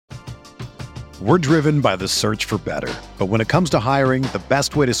We're driven by the search for better. But when it comes to hiring, the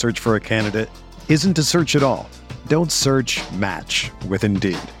best way to search for a candidate isn't to search at all. Don't search, match with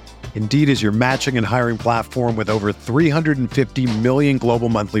Indeed. Indeed is your matching and hiring platform with over 350 million global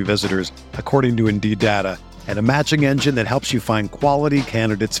monthly visitors, according to Indeed data, and a matching engine that helps you find quality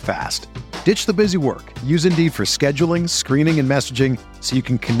candidates fast. Ditch the busy work. Use Indeed for scheduling, screening, and messaging so you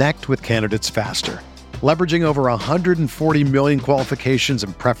can connect with candidates faster. Leveraging over 140 million qualifications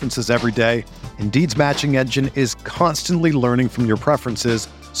and preferences every day, Indeed's matching engine is constantly learning from your preferences,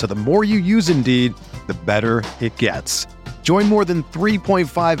 so the more you use Indeed, the better it gets. Join more than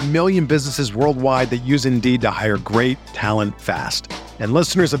 3.5 million businesses worldwide that use Indeed to hire great talent fast. And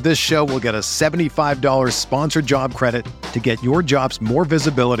listeners of this show will get a $75 sponsored job credit to get your jobs more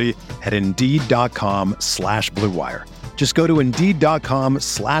visibility at Indeed.com/Blue Wire. Just go to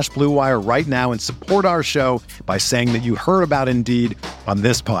Indeed.com/Blue Wire right now and support our show by saying that you heard about Indeed on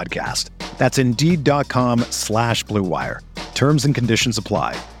this podcast. That's Indeed.com/Blue Wire. Terms and conditions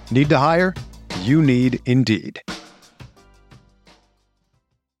apply. Need to hire? You need Indeed.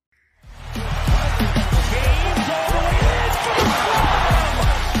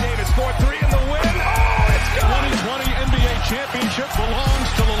 Championship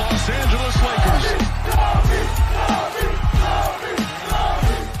belongs to the Los Angeles Lakers.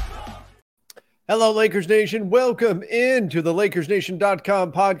 Hello, Lakers Nation. Welcome into the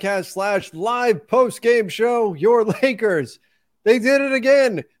LakersNation.com podcast / live post-game show. Your Lakers, they did it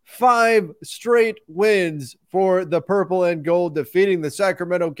again. 5 straight wins for the purple and gold, defeating the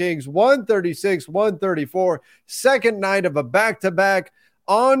Sacramento Kings 136-134. Second night of a back-to-back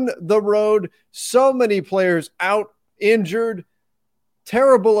on the road. So many players out, injured,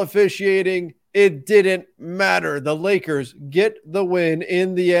 terrible officiating. It didn't matter. The Lakers get the win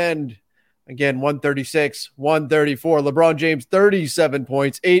in the end. Again, 136-134. LeBron James, 37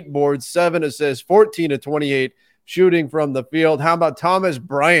 points, 8 boards, 7 assists, 14 of 28 shooting from the field. How about Thomas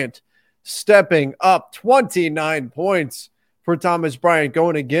Bryant stepping up? 29 points for Thomas Bryant,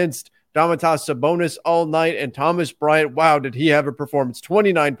 going against Domantas Sabonis all night. And Thomas Bryant, wow, did he have a performance.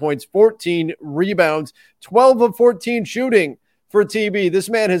 29 points, 14 rebounds, 12 of 14 shooting for TB. This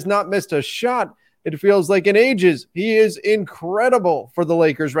man has not missed a shot, it feels like, in ages. He is incredible for the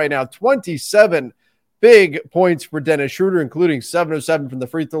Lakers right now. 27 big points for Dennis Schroeder, including 7 of 7 from the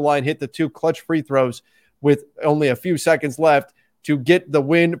free throw line. Hit the 2 clutch free throws with only a few seconds left to get the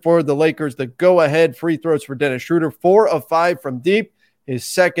win for the Lakers. The go-ahead free throws for Dennis Schroeder, 4 of 5 from deep. His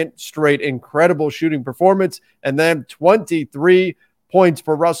second straight incredible shooting performance. And then 23 points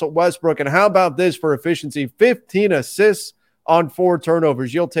for Russell Westbrook. And how about this for efficiency? 15 assists on 4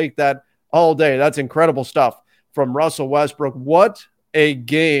 turnovers. You'll take that all day. That's incredible stuff from Russell Westbrook. What a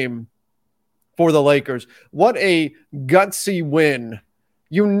game for the Lakers. What a gutsy win.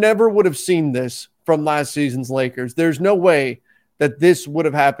 You never would have seen this from last season's Lakers. There's no way that this would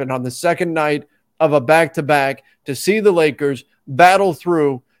have happened on the second night of a back-to-back, to see the Lakers battle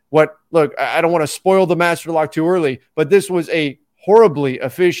through what, look, I don't want to spoil the master lock too early, but this was a horribly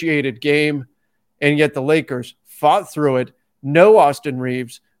officiated game, and yet the Lakers fought through it. No Austin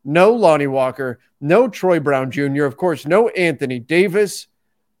Reeves, no Lonnie Walker, no Troy Brown Jr., of course, no Anthony Davis.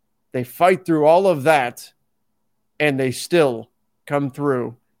 They fight through all of that, and they still come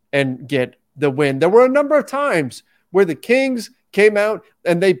through and get the win. There were a number of times where the Kings came out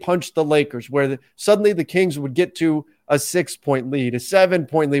and they punched the Lakers, where suddenly the Kings would get to a 6-point lead, a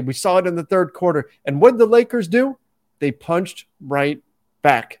 7-point lead. We saw it in the third quarter. And what did the Lakers do? They punched right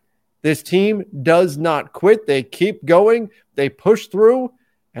back. This team does not quit. They keep going. They push through.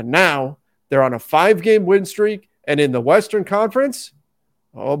 And now they're on a 5-game win streak. And in the Western Conference,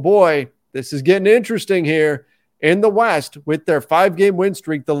 oh boy, this is getting interesting here. In the West, with their 5-game win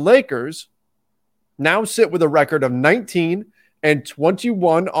streak, the Lakers now sit with a record of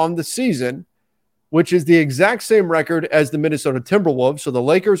 19-21 on the season, which is the exact same record as the Minnesota Timberwolves. So the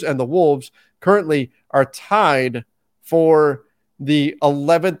Lakers and the Wolves currently are tied for the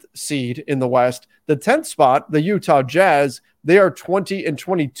 11th seed in the West. The 10th spot, the Utah Jazz, they are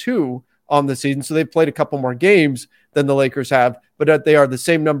 20-22 on the season. So they've played a couple more games than the Lakers have, but they are the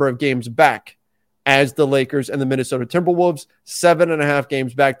same number of games back as the Lakers and the Minnesota Timberwolves. 7.5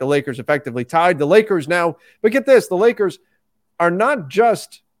 games back. The Lakers effectively tied. The Lakers now, but get this, the Lakers are not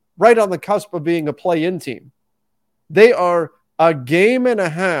just right on the cusp of being a play-in team. They are a game and a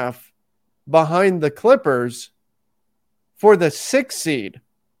half behind the Clippers for the 6th seed.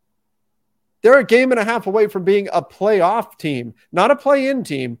 They're a game and a half away from being a playoff team, not a play-in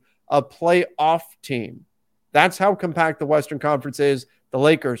team, a playoff team. That's how compact the Western Conference is. The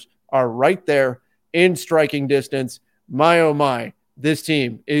Lakers are right there in striking distance. My, oh my, this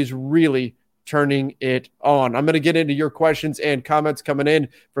team is really, turning it on. I'm going to get into your questions and comments coming in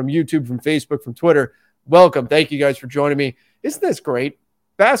from YouTube, from Facebook, from Twitter. Welcome. Thank you guys for joining me. Isn't this great?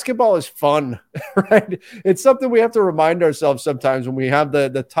 Basketball is fun, right? It's something we have to remind ourselves sometimes when we have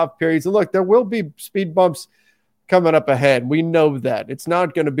the tough periods. And look, there will be speed bumps coming up ahead. We know that. It's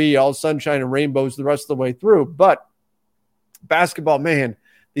not going to be all sunshine and rainbows the rest of the way through. But basketball, man,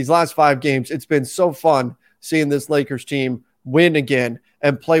 these last 5 games, it's been so fun seeing this Lakers team win again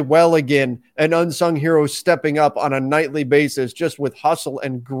and play well again, and unsung heroes stepping up on a nightly basis just with hustle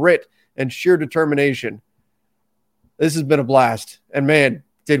and grit and sheer determination. This has been a blast. And man,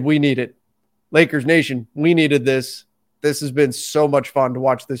 did we need it. Lakers Nation, we needed this. This has been so much fun to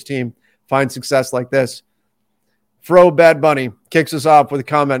watch this team find success like this. Fro Bad Bunny kicks us off with a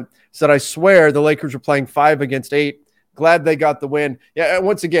comment. Said, I swear the Lakers were playing 5 against 8. Glad they got the win. Yeah,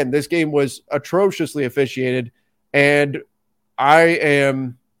 once again, this game was atrociously officiated, and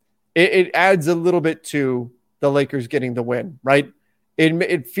it adds a little bit to the Lakers getting the win, right?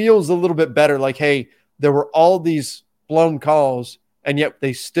 It feels a little bit better, like, hey, there were all these blown calls, and yet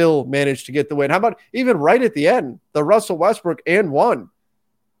they still managed to get the win. How about even right at the end, the Russell Westbrook and one?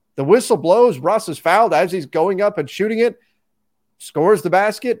 The whistle blows, Russ is fouled as he's going up and shooting it, scores the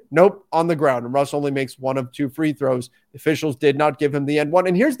basket. Nope, on the ground. And Russ only makes 1 of 2 free throws. The officials did not give him the end one.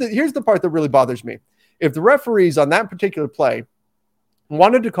 And here's the part that really bothers me. If the referees on that particular play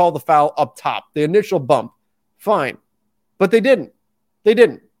wanted to call the foul up top, the initial bump, fine. But they didn't.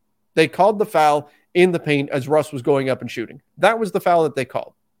 They called the foul in the paint as Russ was going up and shooting. That was the foul that they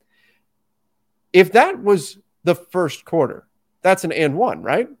called. If that was the first quarter, that's an and one,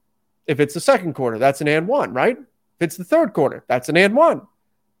 right? If it's the second quarter, that's an and one, right? If it's the third quarter, that's an and one.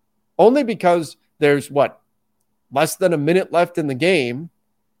 Only because there's less than a minute left in the game,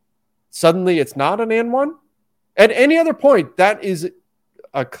 suddenly it's not an and one. At any other point, that is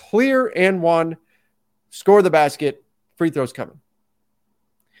a clear and one, score the basket, free throws coming.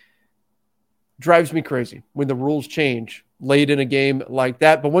 Drives me crazy when the rules change late in a game like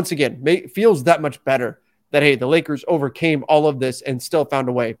that. But once again, feels that much better that, hey, the Lakers overcame all of this and still found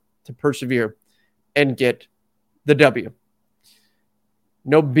a way to persevere and get the W.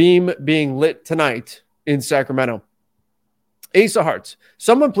 No beam being lit tonight in Sacramento. Ace of Hearts.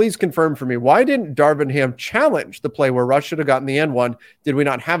 Someone please confirm for me, why didn't Darvin Ham challenge the play where Russ should have gotten the end one? Did we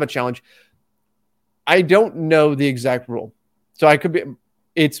not have a challenge? I don't know the exact rule. So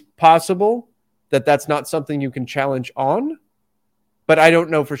it's possible that that's not something you can challenge on, but I don't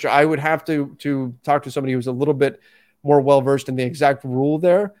know for sure. I would have to talk to somebody who's a little bit more well-versed in the exact rule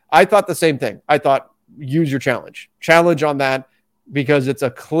there. I thought the same thing. I thought, use your challenge on that, because it's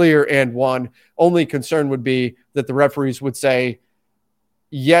a clear and one. Only concern would be that the referees would say,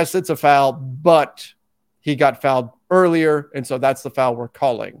 yes, it's a foul, but he got fouled earlier, and so that's the foul we're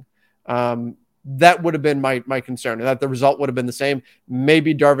calling. That would have been my concern, and that the result would have been the same.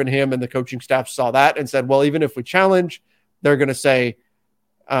 Maybe Darvin Ham and the coaching staff saw that and said, well, even if we challenge, they're going to say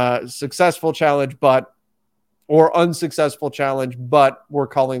successful challenge, or unsuccessful challenge, but we're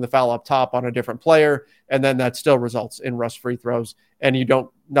calling the foul up top on a different player, and then that still results in Russ free throws, and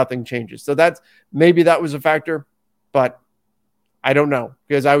nothing changes. So maybe that was a factor, but I don't know,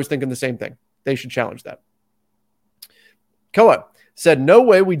 because I was thinking the same thing. They should challenge that. Koa said, no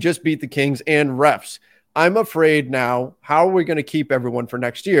way we just beat the Kings and refs. I'm afraid now, how are we going to keep everyone for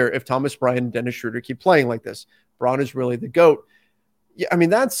next year if Thomas Bryant and Dennis Schroeder keep playing like this? Braun is really the GOAT. Yeah, I mean,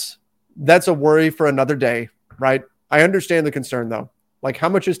 that's a worry for another day, right? I understand the concern, though. Like, how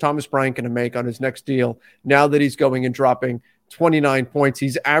much is Thomas Bryant going to make on his next deal now that he's going and dropping 29 points?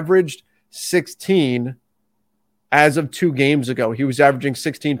 He's averaged 16 as of 2 games ago. He was averaging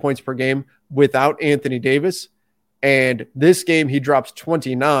 16 points per game without Anthony Davis. And this game, he drops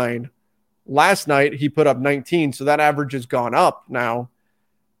 29. Last night, he put up 19, so that average has gone up now.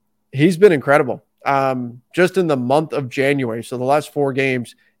 He's been incredible. Just in the month of January, so the last 4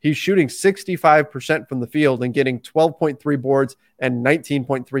 games, he's shooting 65% from the field and getting 12.3 boards and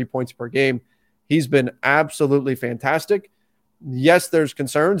 19.3 points per game. He's been absolutely fantastic. Yes, there's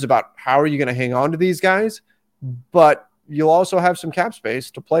concerns about how are you going to hang on to these guys, but you'll also have some cap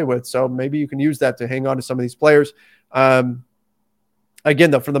space to play with. So maybe you can use that to hang on to some of these players. Again,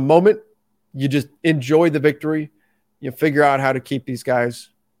 though, for the moment, you just enjoy the victory. You figure out how to keep these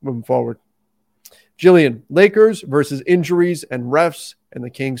guys moving forward. Jillian, Lakers versus injuries and refs, and the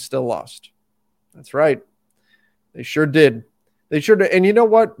Kings still lost. That's right. They sure did. And you know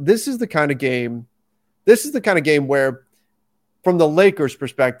what? This is the kind of game where, from the Lakers'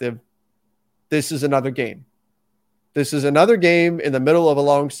 perspective, this is another game. This is another game in the middle of a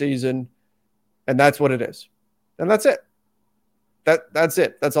long season, and that's what it is. And that's it. That's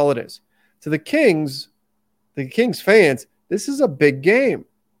it. That's all it is. To the Kings fans, this is a big game.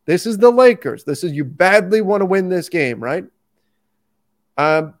 This is the Lakers. This is, you badly want to win this game, right?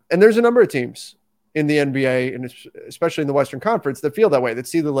 And there's a number of teams in the NBA, and especially in the Western Conference, that feel that way, that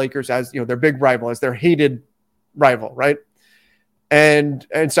see the Lakers as, their big rival, as their hated rival, right? And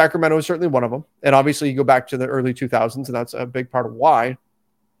Sacramento is certainly one of them. And obviously you go back to the early 2000s, and that's a big part of why.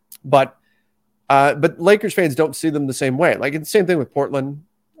 But Lakers fans don't see them the same way. Like, it's the same thing with Portland,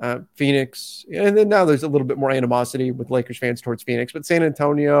 Phoenix, and then now there's a little bit more animosity with Lakers fans towards Phoenix, but San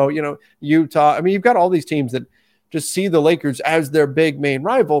Antonio, Utah. I mean, you've got all these teams that just see the Lakers as their big main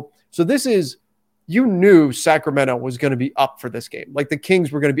rival. So this is, you knew Sacramento was going to be up for this game. Like, the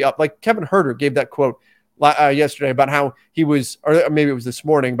Kings were going to be up. Like, Kevin Huerter gave that quote yesterday about how he was, or maybe it was this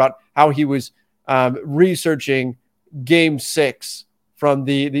morning, about how he was researching Game 6 from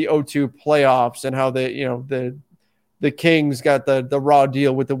the 0-2 playoffs, and how the Kings got the raw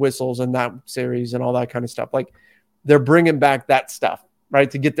deal with the whistles in that series and all that kind of stuff. Like, they're bringing back that stuff, right,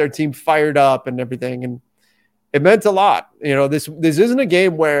 to get their team fired up and everything. And it meant a lot. This isn't a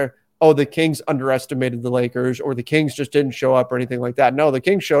game where, the Kings underestimated the Lakers, or the Kings just didn't show up, or anything like that. No, the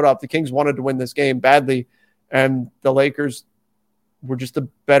Kings showed up. The Kings wanted to win this game badly, and the Lakers were just a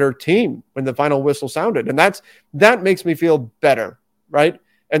better team when the final whistle sounded. And that makes me feel better, right?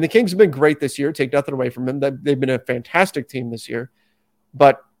 And the Kings have been great this year. Take nothing away from them. They've been a fantastic team this year.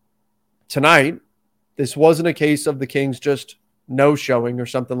 But tonight, this wasn't a case of the Kings just no showing or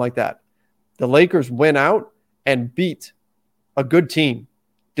something like that. The Lakers went out and beat a good team,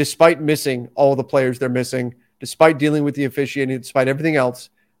 despite missing all the players they're missing, despite dealing with the officiating, despite everything else.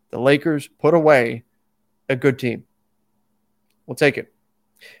 The Lakers put away a good team. We'll take it.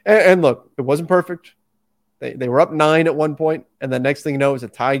 And look, it wasn't perfect. They were up 9 at one point, and the next thing you know, it was a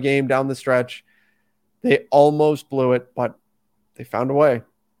tie game down the stretch. They almost blew it, but they found a way.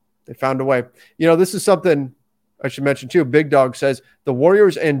 This is something I should mention too. Big Dog says the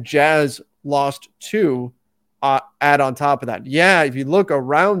Warriors and Jazz lost 2. Add on top of that. Yeah, if you look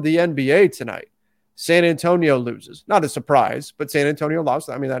around the NBA tonight, San Antonio loses. Not a surprise, but San Antonio lost.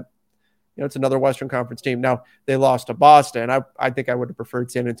 I mean, that, it's another Western Conference team. Now, they lost to Boston. I think I would have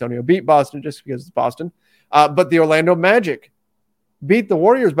preferred San Antonio beat Boston just because it's Boston. But the Orlando Magic beat the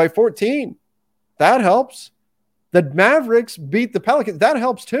Warriors by 14. That helps. The Mavericks beat the Pelicans. That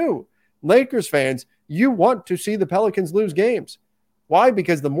helps too. Lakers fans, you want to see the Pelicans lose games. Why?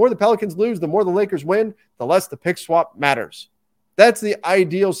 Because the more the Pelicans lose, the more the Lakers win, the less the pick swap matters. That's the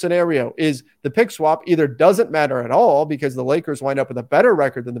ideal scenario, is the pick swap either doesn't matter at all because the Lakers wind up with a better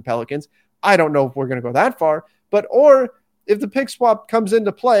record than the Pelicans. I don't know if we're going to go that far, or if the pick swap comes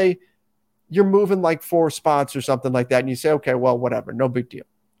into play, you're moving like 4 spots or something like that. And you say, okay, well, whatever, no big deal,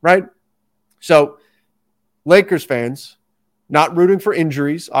 right? So Lakers fans, not rooting for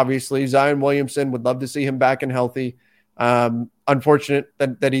injuries. Obviously, Zion Williamson, would love to see him back and healthy. Unfortunate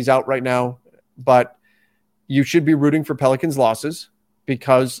that he's out right now, but you should be rooting for Pelicans losses,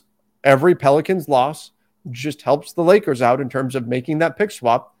 because every Pelicans loss just helps the Lakers out in terms of making that pick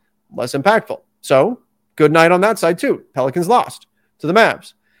swap less impactful. So good night on that side too. Pelicans lost to the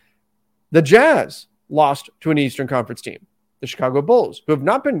Mavs. The Jazz lost to an Eastern Conference team, the Chicago Bulls, who have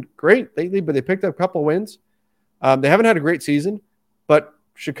not been great lately, but they picked up a couple wins. They haven't had a great season, but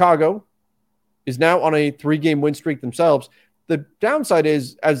Chicago is now on a 3-game win streak themselves. The downside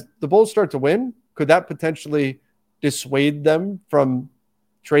is, as the Bulls start to win, could that potentially dissuade them from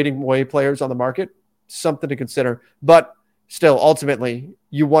trading away players on the market? Something to consider. But still, ultimately,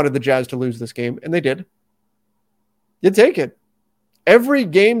 you wanted the Jazz to lose this game, and they did. You take it. Every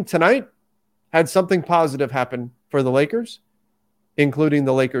game tonight had something positive happen for the Lakers, including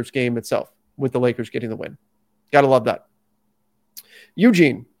the Lakers game itself, with the Lakers getting the win. Got to love that.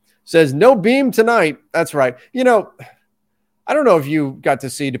 Eugene says, no beam tonight. That's right. I don't know if you got to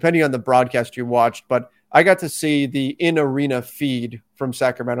see, depending on the broadcast you watched, but I got to see the in-arena feed from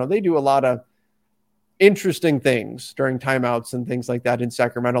Sacramento. They do a lot of interesting things during timeouts and things like that in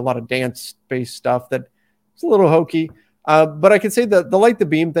Sacramento, a lot of dance-based stuff that is a little hokey. But I can say that the Light the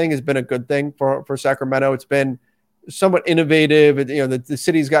Beam thing has been a good thing for Sacramento. It's been somewhat innovative. The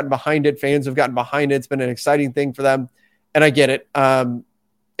city's gotten behind it. Fans have gotten behind it. It's been an exciting thing for them. And I get it.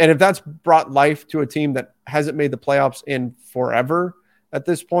 And if that's brought life to a team that hasn't made the playoffs in forever at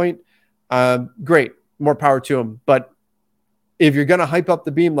this point, great, more power to them. But if you're going to hype up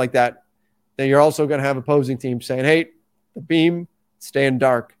the Beam like that, then you're also going to have opposing teams saying, hey, the Beam, staying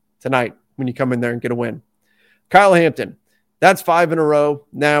dark tonight when you come in there and get a win. Kyle Hampton, that's 5 in a row.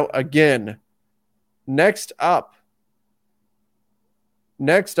 Now, again, next up,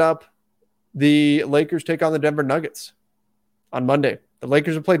 the Lakers take on the Denver Nuggets on Monday. The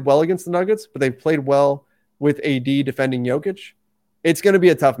Lakers have played well against the Nuggets, but they've played well with AD defending Jokic. It's going to be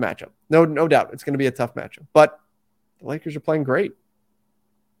a tough matchup. No doubt. It's going to be a tough matchup. But the Lakers are playing great.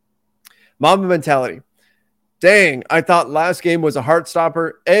 Mamba mentality. Dang, I thought last game was a heart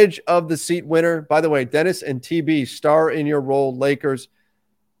stopper. Edge of the seat winner. By the way, Dennis and TB, star in your role, Lakers.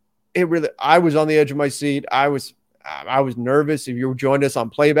 I was on the edge of my seat. I was nervous. If you joined us on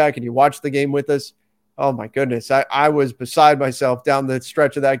playback and you watched the game with us, oh my goodness, I was beside myself down the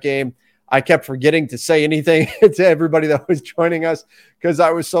stretch of that game. I kept forgetting to say anything to everybody that was joining us because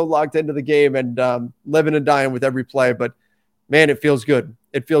I was so locked into the game and living and dying with every play. But man, it feels good.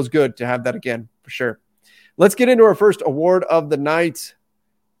 It feels good to have that again, for sure. Let's get into our first award of the night,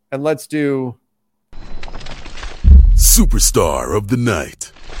 and let's do Superstar of the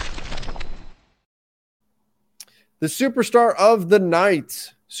Night. The Superstar of the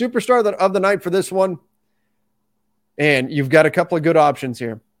Night. Superstar of the Night for this one. And you've got a couple of good options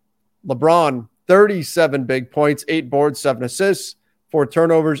here. LeBron, 37 big points, 8 boards, 7 assists, 4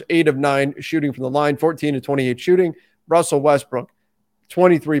 turnovers, 8 of 9 shooting from the line, 14 of 28 shooting. Russell Westbrook,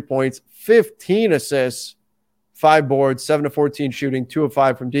 23 points, 15 assists, 5 boards, 7 of 14 shooting, 2 of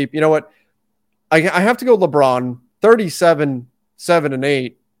 5 from deep. You know what? I have to go LeBron. 37, 7, and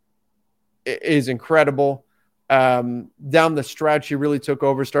 8 is incredible. Down the stretch, he really took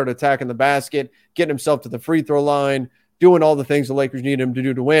over, started attacking the basket, getting himself to the free throw line, doing all the things the Lakers need him to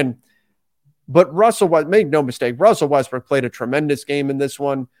do to win. But make no mistake, Russell Westbrook played a tremendous game in this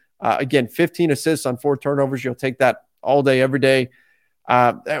one. Again, 15 assists on 4 turnovers. You'll take that all day, every day.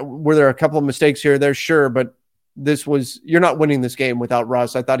 Were there a couple of mistakes here or there? Sure, but you're not winning this game without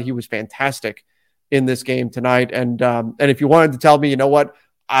Russ. I thought he was fantastic in this game tonight. And if you wanted to tell me, you know what,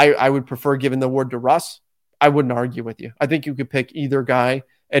 I would prefer giving the award to Russ, I wouldn't argue with you. I think you could pick either guy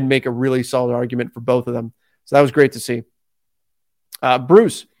and make a really solid argument for both of them. So that was great to see.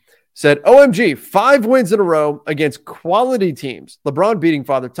 Bruce said, OMG, 5 wins in a row against quality teams. LeBron beating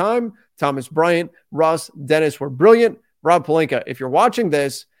Father Time, Thomas Bryant, Russ, Dennis were brilliant. Rob Pelinka, if you're watching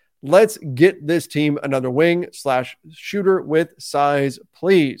this, let's get this team another wing/shooter with size,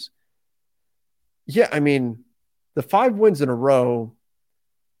 please. Yeah, I mean, the 5 wins in a row,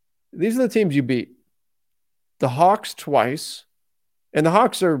 these are the teams you beat. The Hawks twice, and the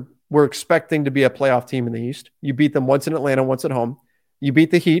Hawks were expecting to be a playoff team in the East. You beat them once in Atlanta, once at home. You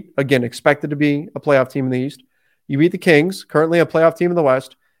beat the Heat, again, expected to be a playoff team in the East. You beat the Kings, currently a playoff team in the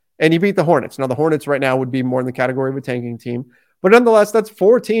West. And you beat the Hornets. Now, the Hornets right now would be more in the category of a tanking team. But nonetheless, that's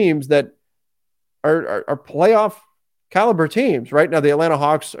 4 teams that are playoff caliber teams. Right now, the Atlanta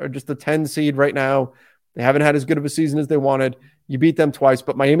Hawks are just the 10 seed right now. They haven't had as good of a season as they wanted. You beat them twice,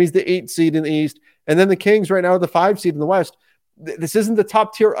 but Miami's the 8 seed in the East. And then the Kings right now are the 5 seed in the West. This isn't the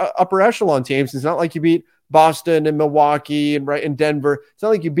top tier upper echelon teams. It's not like you beat Boston and Milwaukee and Denver. It's not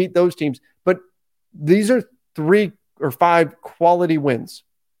like you beat those teams. But these are 3 or 5 quality wins.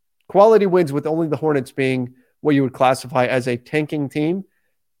 Quality wins with only the Hornets being what you would classify as a tanking team.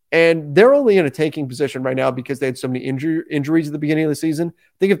 And they're only in a tanking position right now because they had so many injuries at the beginning of the season.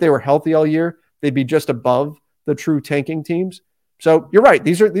 I think if they were healthy all year, they'd be just above the true tanking teams. So you're right.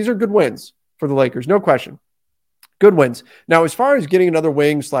 These are good wins for the Lakers. No question. Good wins. Now, as far as getting another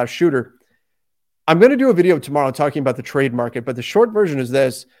wing/shooter, I'm going to do a video tomorrow talking about the trade market, but the short version is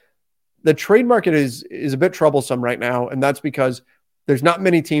this. The trade market is a bit troublesome right now, and that's because there's not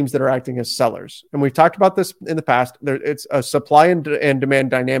many teams that are acting as sellers. And we've talked about this in the past. It's a supply and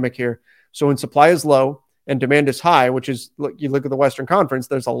demand dynamic here. So when supply is low and demand is high, which is, you look at the Western Conference,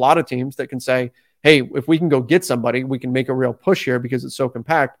 there's a lot of teams that can say, hey, if we can go get somebody, we can make a real push here because it's so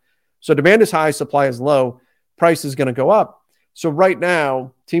compact. So demand is high, supply is low, price is going to go up. So right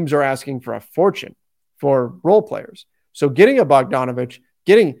now, teams are asking for a fortune for role players. So getting a Bogdanovich,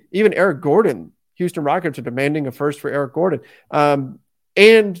 getting even Eric Gordon, Houston Rockets are demanding a first for Eric Gordon.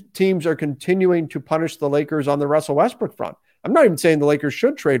 And teams are continuing to punish the Lakers on the Russell Westbrook front. I'm not even saying the Lakers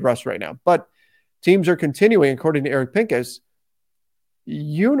should trade Russ right now, but teams are continuing, according to Eric Pincus,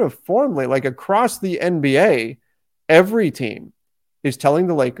 uniformly, like across the NBA, every team is telling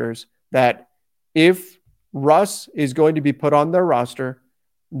the Lakers that if Russ is going to be put on their roster,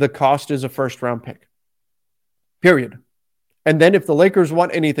 the cost is a first-round pick. Period. And then if the Lakers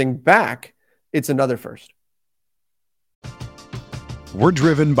want anything back, it's another first. We're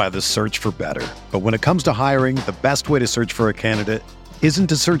driven by the search for better. But when it comes to hiring, the best way to search for a candidate isn't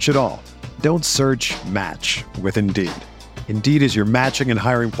to search at all. Don't search, match with Indeed. Indeed is your matching and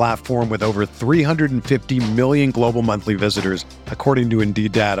hiring platform with over 350 million global monthly visitors, according to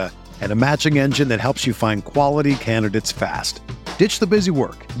Indeed data, and a matching engine that helps you find quality candidates fast. Ditch the busy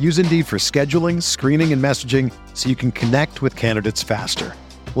work. Use Indeed for scheduling, screening, and messaging so you can connect with candidates faster.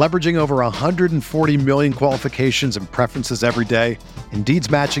 Leveraging over 140 million qualifications and preferences every day,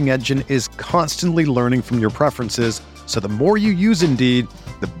 Indeed's matching engine is constantly learning from your preferences, so the more you use Indeed,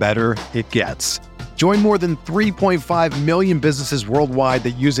 the better it gets. Join more than 3.5 million businesses worldwide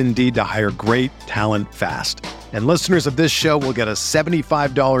that use Indeed to hire great talent fast. And listeners of this show will get a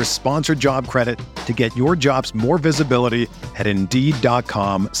 $75 sponsored job credit to get your jobs more visibility at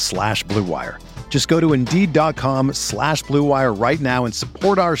Indeed.com/Blue Wire. Just go to Indeed.com/Blue Wire right now and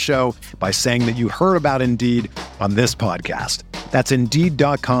support our show by saying that you heard about Indeed on this podcast. That's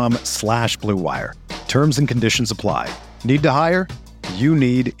Indeed.com/Blue Wire. Terms and conditions apply. Need to hire? You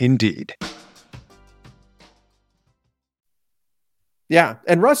need Indeed. Yeah,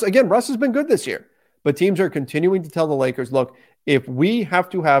 and Russ has been good this year. But teams are continuing to tell the Lakers, look, if we have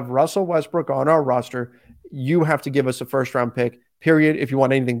to have Russell Westbrook on our roster, you have to give us a first-round pick, period. If you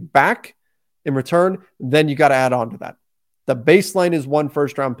want anything back in return, then you got to add on to that. The baseline is one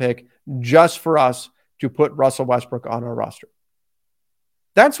first-round pick just for us to put Russell Westbrook on our roster.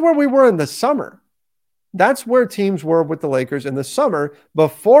 That's where we were in the summer. That's where teams were with the Lakers in the summer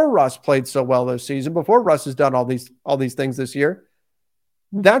before Russ played so well this season, before Russ has done all these things this year.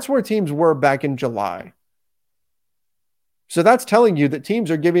 That's where teams were back in July. So that's telling you that teams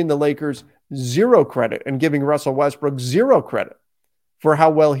are giving the Lakers zero credit and giving Russell Westbrook zero credit for how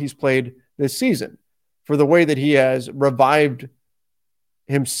well he's played this season, for the way that he has revived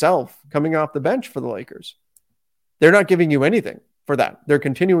himself coming off the bench for the Lakers. They're not giving you anything for that. They're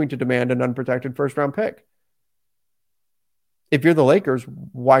continuing to demand an unprotected first-round pick. If you're the Lakers,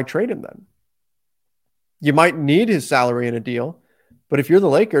 why trade him then? You might need his salary in a deal. But if you're the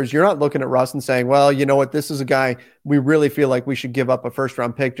Lakers, you're not looking at Russ and saying, well, you know what, this is a guy we really feel like we should give up a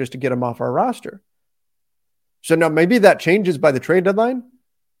first-round pick just to get him off our roster. So now maybe that changes by the trade deadline,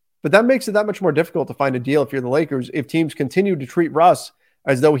 but that makes it that much more difficult to find a deal if you're the Lakers, if teams continue to treat Russ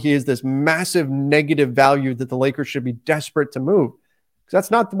as though he is this massive negative value that the Lakers should be desperate to move. Because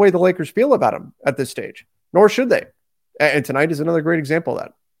that's not the way the Lakers feel about him at this stage, nor should they. And tonight is another great example of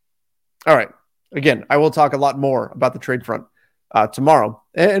that. All right. Again, I will talk a lot more about the trade front tomorrow,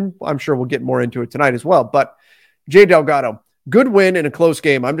 and I'm sure we'll get more into it tonight as well. But Jay Delgado, good win in a close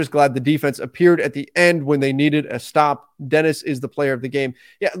game. I'm just glad the defense appeared at the end when they needed a stop. Dennis is the player of the game.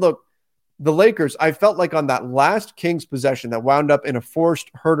 Yeah, look, the Lakers, I felt like on that last Kings possession that wound up in a forced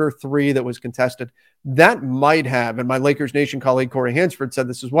Herter 3 that was contested, that might have, and my Lakers Nation colleague Corey Hansford said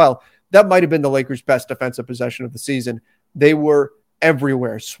this as well, that might have been the Lakers' best defensive possession of the season. They were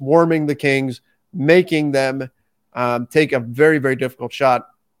everywhere, swarming the Kings, making them take a very, very difficult shot.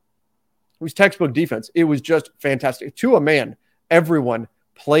 It was textbook defense. It was just fantastic. To a man, everyone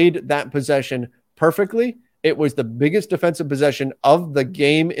played that possession perfectly. It was the biggest defensive possession of the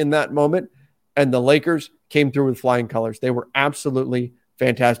game in that moment, and the Lakers came through with flying colors. They were absolutely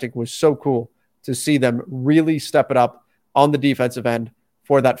fantastic. It was so cool to see them really step it up on the defensive end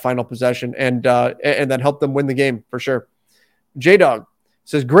for that final possession, and then help them win the game for sure. J-Dog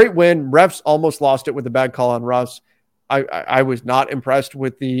says, great win. Refs almost lost it with a bad call on Russ. I was not impressed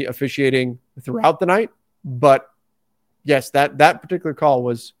with the officiating throughout the night, but yes, that particular call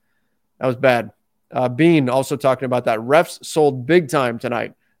was bad. Bean also talking about that. Refs sold big time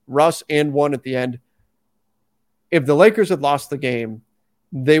tonight. Russ and one at the end. If the Lakers had lost the game,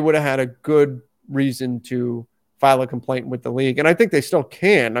 they would have had a good reason to file a complaint with the league. And I think they still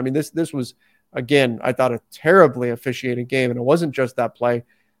can. I mean, this was, again, I thought a terribly officiated game, and it wasn't just that play,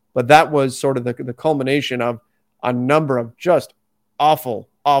 but that was sort of the culmination of a number of just awful,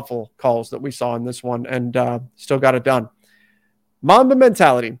 awful calls that we saw in this one, and still got it done. Mamba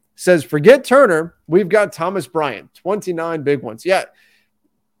Mentality says, forget Turner. We've got Thomas Bryant, 29 big ones. Yeah,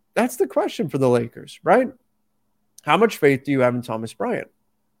 that's the question for the Lakers, right? How much faith do you have in Thomas Bryant?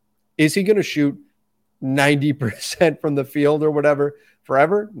 Is he going to shoot 90% from the field or whatever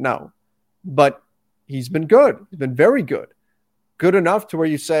forever? No. But he's been good. He's been very good. Good enough to where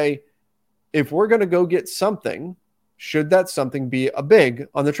you say, if we're going to go get something, should that something be a big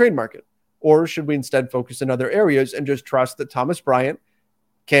on the trade market? Or should we instead focus in other areas and just trust that Thomas Bryant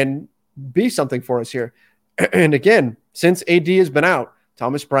can be something for us here? And again, since AD has been out,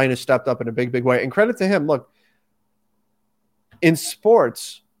 Thomas Bryant has stepped up in a big, big way. And credit to him. Look, in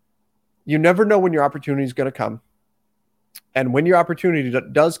sports, you never know when your opportunity is going to come. And when your opportunity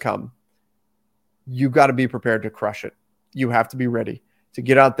does come, you got to be prepared to crush it. You have to be ready to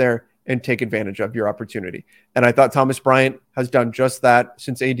get out there and take advantage of your opportunity. And I thought Thomas Bryant has done just that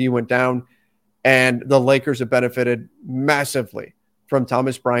since AD went down. And the Lakers have benefited massively from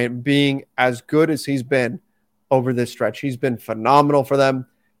Thomas Bryant being as good as he's been over this stretch. He's been phenomenal for them,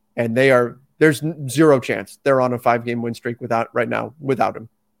 and there's zero chance they're on a 5-game win streak without him.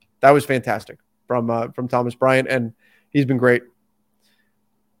 That was fantastic from Thomas Bryant, and he's been great.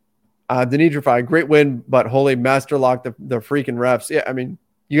 Denidrify, great win, but holy master lock the freaking refs. Yeah, I mean,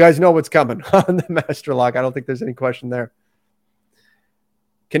 you guys know what's coming on the master lock. I don't think there's any question there.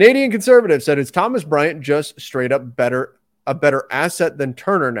 Canadian Conservative said, is Thomas Bryant just straight up a better asset than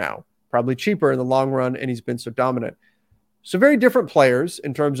Turner now? Probably cheaper in the long run, and he's been so dominant. So very different players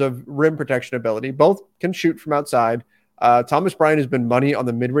in terms of rim protection ability. Both can shoot from outside. Thomas Bryant has been money on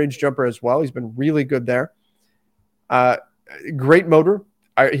the mid-range jumper as well. He's been really good there. Great motor.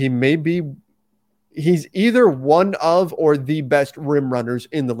 He's either one of or the best rim runners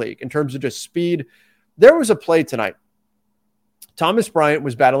in the league in terms of just speed. There was a play tonight. Thomas Bryant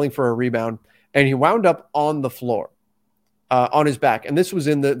was battling for a rebound, and he wound up on the floor on his back. And this was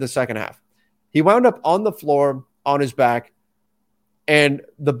in the second half. He wound up on the floor on his back, and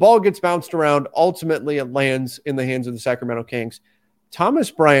the ball gets bounced around. Ultimately, it lands in the hands of the Sacramento Kings. Thomas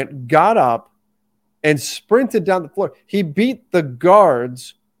Bryant got up and sprinted down the floor. He beat the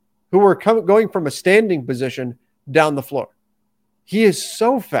guards who were going from a standing position down the floor. He is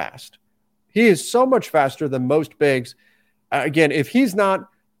so fast. He is so much faster than most bigs. Again, if he's not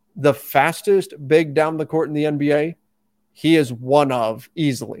the fastest big down the court in the NBA, he is one of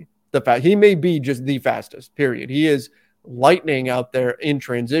easily he may be just the fastest, period. He is lightning out there in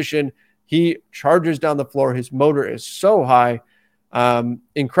transition. He charges down the floor. His motor is so high.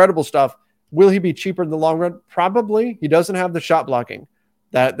 Incredible stuff. Will he be cheaper in the long run? Probably. He doesn't have the shot blocking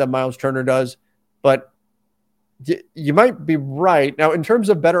that Miles Turner does, but you might be right. Now, in terms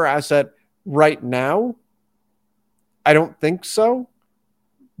of better asset right now, I don't think so,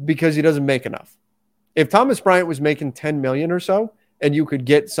 because he doesn't make enough. If Thomas Bryant was making $10 million or so, and you could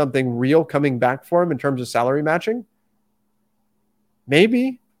get something real coming back for him in terms of salary matching,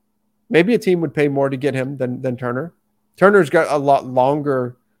 maybe a team would pay more to get him than Turner. Turner's got a lot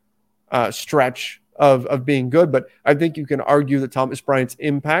longer stretch of being good, but I think you can argue that Thomas Bryant's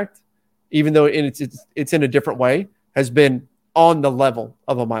impact, even though it's in a different way, has been on the level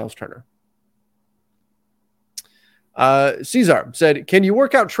of a Miles Turner. Cesar said, can you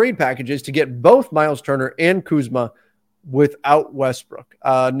work out trade packages to get both Miles Turner and Kuzma without Westbrook?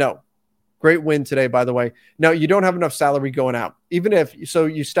 No. Great win today, by the way. Now, you don't have enough salary going out. Even if, so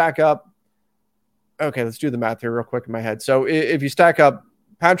you stack up. Okay, let's do the math here real quick in my head. So if you stack up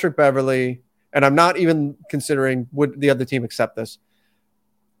Patrick Beverley, and I'm not even considering would the other team accept this.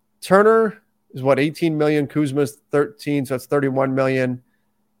 Turner is what, 18 million. Kuzma's 13, so that's 31 million.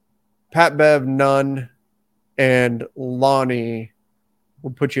 Pat Bev, none. And Lonnie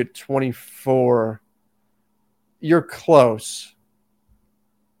will put you at 24. You're close.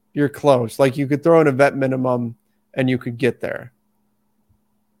 You're close. Like, you could throw in a vet minimum and you could get there.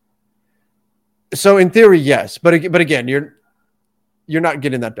 So in theory, yes. But again, you're not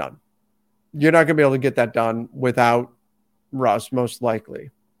getting that done. You're not going to be able to get that done without Russ, most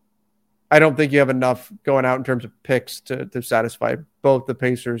likely. I don't think you have enough going out in terms of picks to satisfy both the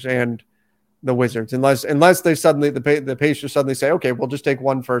Pacers and the Wizards, unless they suddenly the Pacers suddenly say, okay, we'll just take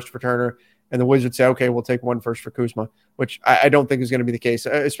 1 first for Turner, and the Wizards say, okay, we'll take 1 first for Kuzma, which I don't think is going to be the case,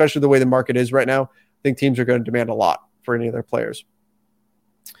 especially the way the market is right now. I think teams are going to demand a lot for any of their players.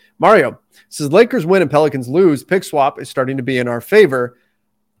 Mario says, Lakers win and Pelicans lose. Pick swap is starting to be in our favor.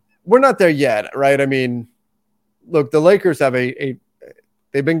 We're not there yet, right? I mean, look, the Lakers have they've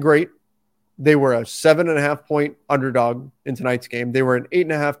been great. They were a 7.5-point underdog in tonight's game. They were an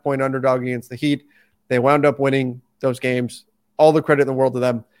 8.5-point underdog against the Heat. They wound up winning those games. All the credit in the world to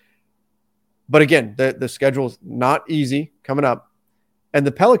them. But again, the schedule is not easy coming up. And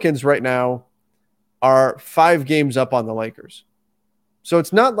the Pelicans right now are 5 games up on the Lakers. So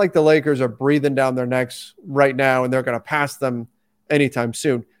it's not like the Lakers are breathing down their necks right now and they're going to pass them anytime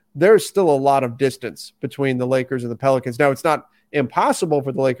soon. There's still a lot of distance between the Lakers and the Pelicans. Now, it's not impossible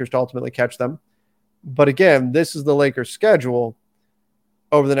for the Lakers to ultimately catch them. But again, this is the Lakers' schedule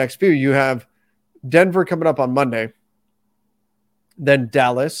over the next few. You have Denver coming up on Monday, then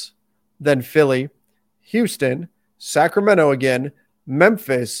Dallas, then Philly, Houston, Sacramento again,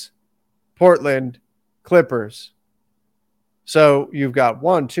 Memphis, Portland, Clippers. So you've got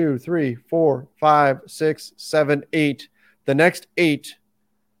 1, 2, 3, 4, 5, 6, 7, 8. The next 8,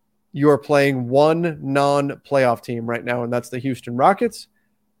 you are playing one non-playoff team right now, and that's the Houston Rockets.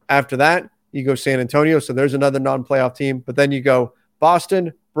 After that, you go San Antonio, so there's another non-playoff team. But then you go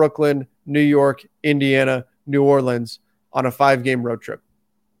Boston, Brooklyn, New York, Indiana, New Orleans on a 5-game road trip.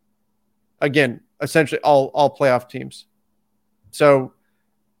 Again, essentially all playoff teams. So,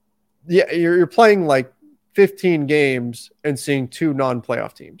 yeah, you're playing like 15 games and seeing 2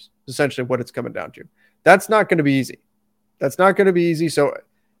 non-playoff teams. Essentially what it's coming down to. That's not going to be easy. That's not going to be easy. So,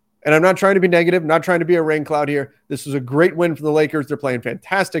 and I'm not trying to be negative, not trying to be a rain cloud here. This was a great win for the Lakers. They're playing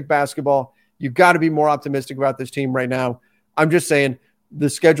fantastic basketball. You've got to be more optimistic about this team right now. I'm just saying the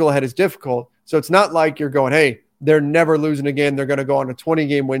schedule ahead is difficult. So it's not like you're going, hey, they're never losing again. They're going to go on a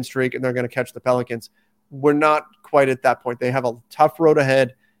 20-game win streak and they're going to catch the Pelicans. We're not quite at that point. They have a tough road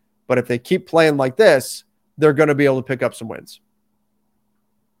ahead, but if they keep playing like this, they're going to be able to pick up some wins.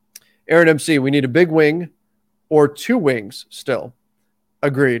 Aaron MC, we need a big wing or 2 wings still.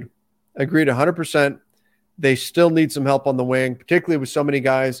 Agreed 100%. They still need some help on the wing, particularly with so many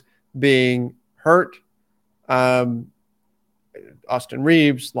guys being hurt. Austin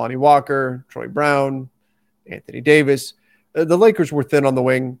Reeves, Lonnie Walker, Troy Brown, Anthony Davis. The Lakers were thin on the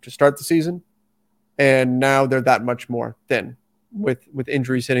wing to start the season, and now they're that much more thin with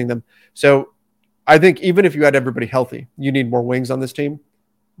injuries hitting them. So I think even if you had everybody healthy, you need more wings on this team.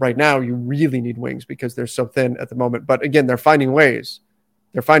 Right now, you really need wings because they're so thin at the moment. But again, they're finding ways.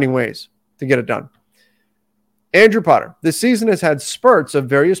 They're finding ways to get it done. Andrew Potter, this season has had spurts of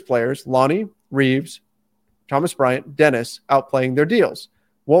various players, Lonnie, Reeves, Thomas Bryant, Dennis, outplaying their deals.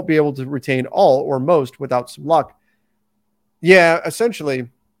 Won't be able to retain all or most without some luck. Yeah, essentially,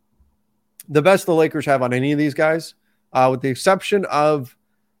 the best the Lakers have on any of these guys, with the exception of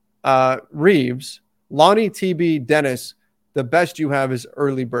Reeves, Lonnie, TB, Dennis, the best you have is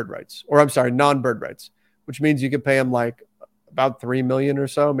early bird rights, or I'm sorry, non-bird rights, which means you could pay them like about $3 million or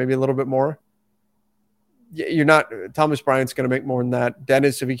so, maybe a little bit more. You're not, Thomas Bryant's going to make more than that.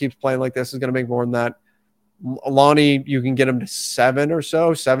 Dennis, if he keeps playing like this, is going to make more than that. Lonnie, you can get him to 7 or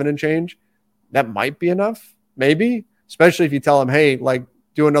so, 7 and change. That might be enough, maybe, especially if you tell him, hey, like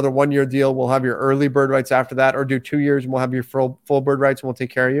do another 1-year deal. We'll have your early bird rights after that, or do 2 years and we'll have your full bird rights and we'll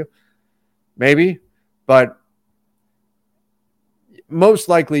take care of you. Maybe, but most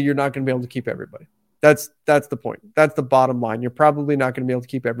likely you're not going to be able to keep everybody. That's the point. That's the bottom line. You're probably not going to be able to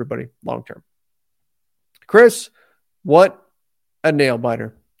keep everybody long term. Chris, what a nail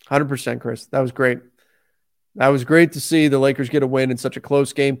biter. 100%, Chris. That was great. That was great to see the Lakers get a win in such a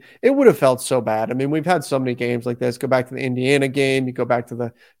close game. It would have felt so bad. I mean, we've had so many games like this. Go back to the Indiana game. You go back to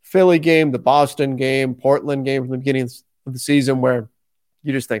the Philly game, the Boston game, Portland game from the beginning of the season where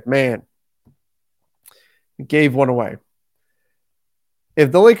you just think, man, we gave one away.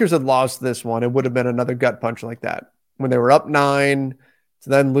 If the Lakers had lost this one, it would have been another gut punch like that when they were up 9 to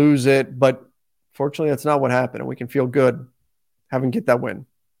then lose it. But fortunately, that's not what happened. And we can feel good having get that win,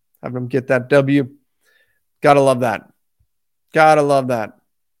 having them get that W. Gotta love that. Gotta love that.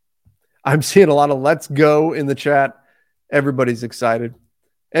 I'm seeing a lot of let's go in the chat. Everybody's excited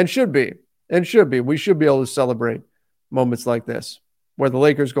and should be. And should be. We should be able to celebrate moments like this where the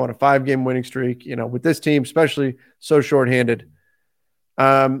Lakers go on a 5-game winning streak, you know, with this team, especially so shorthanded.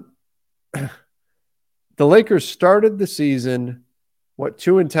 The Lakers started the season,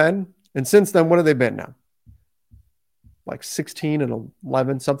 2-10? And since then, what have they been now? Like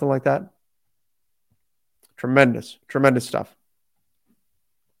 16-11, something like that. Tremendous stuff.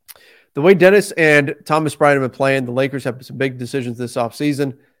 The way Dennis and Thomas Bryant have been playing, the Lakers have some big decisions this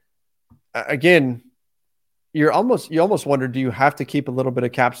offseason. Again, you almost wonder, do you have to keep a little bit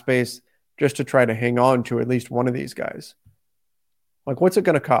of cap space just to try to hang on to at least one of these guys? Like, what's it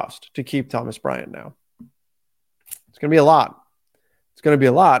going to cost to keep Thomas Bryant now? It's going to be a lot. It's going to be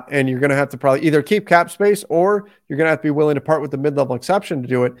a lot, and you're going to have to probably either keep cap space or you're going to have to be willing to part with the mid-level exception to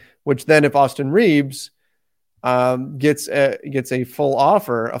do it, which then if Austin Reeves gets a full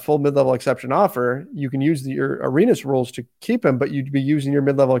offer, a full mid-level exception offer, you can use your Arenas rules to keep him, but you'd be using your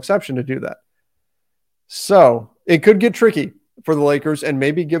mid-level exception to do that. So it could get tricky for the Lakers and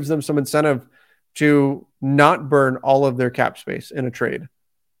maybe gives them some incentive to not burn all of their cap space in a trade,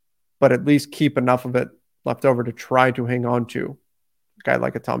 but at least keep enough of it left over to try to hang on to a guy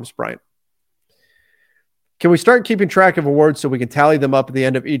like a Thomas Bryant. Can we start keeping track of awards so we can tally them up at the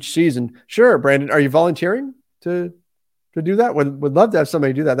end of each season? Sure, Brandon. Are you volunteering to do that? Would love to have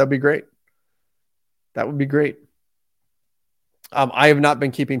somebody do that. That'd be great. That would be great. I have not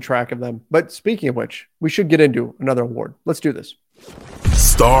been keeping track of them. But speaking of which, we should get into another award. Let's do this.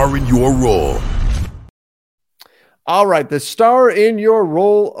 Star in your role. All right, the Star in Your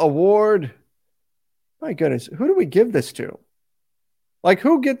Role award. My goodness, who do we give this to?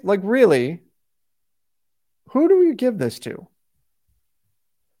 Really? Who do we give this to?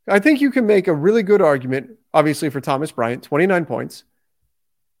 I think you can make a really good argument, obviously, for Thomas Bryant, 29 points,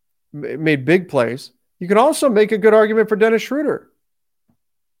 made big plays. You can also make a good argument for Dennis Schroeder.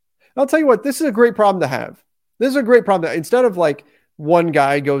 I'll tell you what, this is a great problem to have. This is a great problem that instead of like one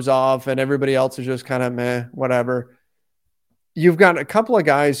guy goes off and everybody else is just kind of meh, whatever. You've got a couple of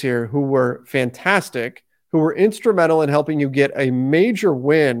guys here who were fantastic, who were instrumental in helping you get a major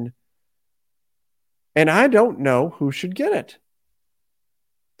win. And I don't know who should get it.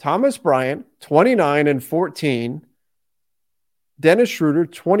 Thomas Bryant, 29 and 14. Dennis Schroeder,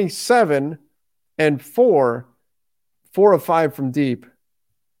 27 and 4 of 5 from deep.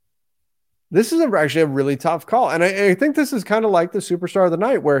 This is actually a really tough call. And I think this is kind of like the superstar of the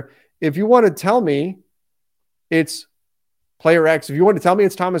night, where if you want to tell me it's player X, if you want to tell me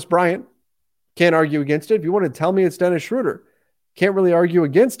it's Thomas Bryant, can't argue against it. If you want to tell me it's Dennis Schroeder, can't really argue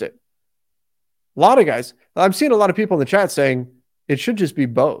against it. A lot of guys, I'm seeing a lot of people in the chat saying it should just be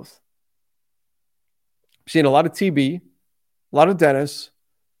both. I'm seeing a lot of TB, a lot of Dennis.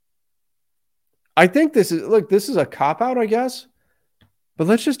 I think this is a cop-out, I guess, but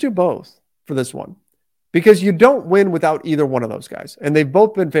let's just do both for this one, because you don't win without either one of those guys, and they've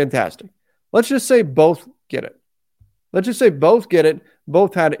both been fantastic. Let's just say both get it. Let's just say both get it.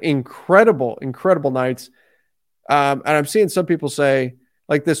 Both had incredible nights. And I'm seeing some people say,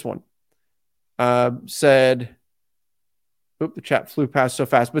 like this one, said, the chat flew past so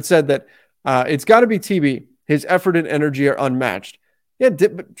fast, but said that it's got to be TB. His effort and energy are unmatched. Yeah,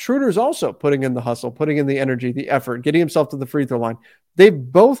 but Schroeder's also putting in the hustle, putting in the energy, the effort, getting himself to the free throw line. They've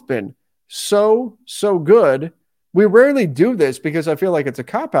both been so good. We rarely do this because I feel like it's a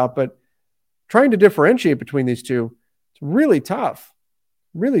cop-out, but trying to differentiate between these two, it's really tough.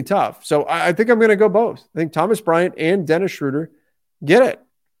 Really tough. So I think I'm going to go both. I think Thomas Bryant and Dennis Schroeder get it.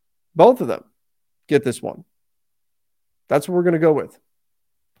 Both of them get this one. That's what we're going to go with.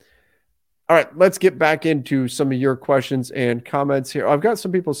 All right, let's get back into some of your questions and comments here. I've got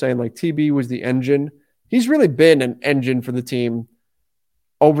some people saying like TB was the engine. He's really been an engine for the team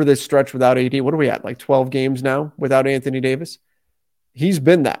over this stretch without AD. What are we at? Like 12 games now without Anthony Davis? He's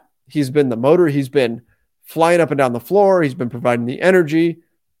been that. He's been the motor. He's been flying up and down the floor. He's been providing the energy.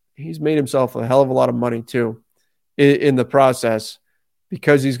 He's made himself a hell of a lot of money too in the process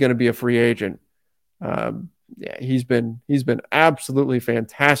because he's going to be a free agent. He's been absolutely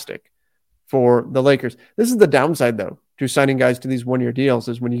fantastic for the Lakers. This is the downside, though, to signing guys to these one-year deals,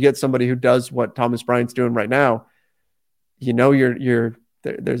 is when you get somebody who does what Thomas Bryant's doing right now, you know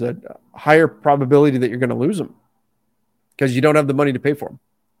there's a higher probability that you're going to lose them because you don't have the money to pay for them.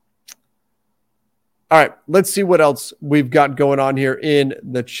 All right, let's see what else we've got going on here in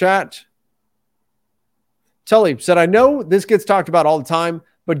the chat. Tully said, I know this gets talked about all the time,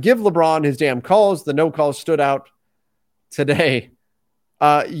 but give LeBron his damn calls. The no calls stood out today.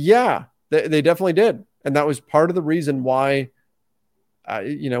 Yeah. They definitely did. And that was part of the reason why,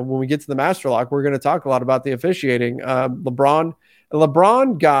 when we get to the master lock, we're going to talk a lot about the officiating. LeBron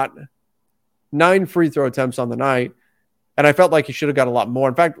got 9 free throw attempts on the night, and I felt like he should have got a lot more.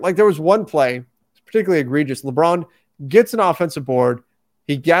 In fact, like there was one play, particularly egregious. LeBron gets an offensive board.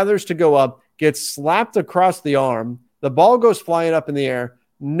 He gathers to go up, gets slapped across the arm. The ball goes flying up in the air.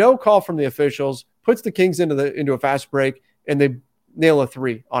 No call from the officials, puts the Kings into a fast break, and they nail a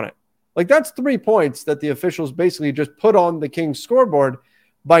 3 on it. Like that's 3 points that the officials basically just put on the Kings scoreboard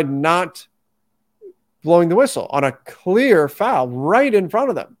by not blowing the whistle on a clear foul right in front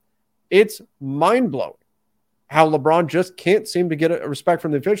of them. It's mind-blowing how LeBron just can't seem to get a respect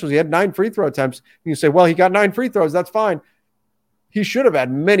from the officials. He had 9 free throw attempts. You say, well, he got 9 free throws. That's fine. He should have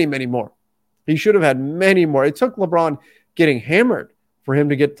had many, many more. He should have had many more. It took LeBron getting hammered for him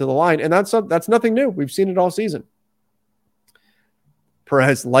to get to the line, and that's nothing new. We've seen it all season.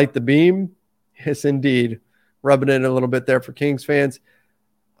 Perez light the beam. Yes, indeed. Rubbing it in a little bit there for Kings fans.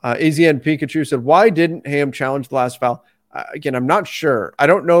 AZN Pikachu said, why didn't Ham challenge the last foul? Again, I'm not sure. I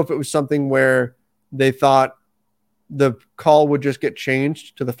don't know if it was something where they thought the call would just get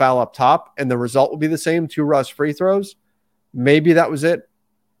changed to the foul up top and the result would be the same, 2 Russ free throws. Maybe that was it,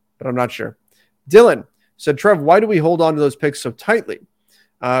 but I'm not sure. Dylan said, Trev, why do we hold on to those picks so tightly?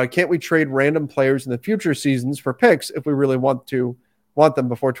 Can't we trade random players in the future seasons for picks if we really want them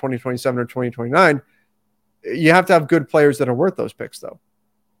before 2027 or 2029? You have to have good players that are worth those picks, though.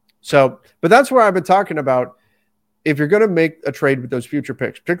 So, but that's where I've been talking about. If you're going to make a trade with those future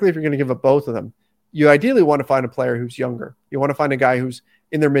picks, particularly if you're going to give up both of them, you ideally want to find a player who's younger. You want to find a guy who's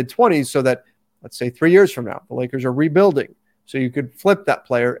in their mid-20s so that, let's say 3 years from now, the Lakers are rebuilding. So you could flip that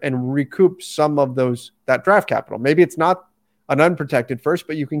player and recoup some of that draft capital. Maybe it's not an unprotected first,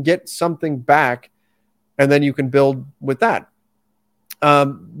 but you can get something back and then you can build with that.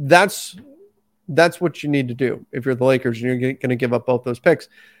 That's what you need to do if you're the Lakers and you're going to give up both those picks.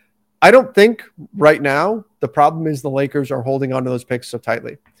 I don't think right now the problem is the Lakers are holding on to those picks so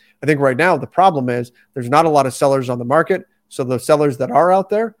tightly. I think right now the problem is there's not a lot of sellers on the market, So the sellers that are out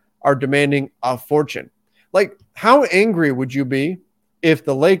there are demanding a fortune. Like, how angry would you be if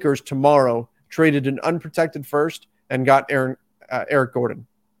the Lakers tomorrow traded an unprotected first and got Eric Gordon?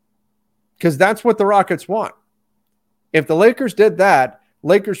 Because that's what the Rockets want. If the Lakers did that,